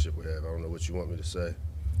of relationship we have. I don't know what you want me to say.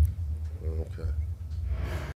 Okay.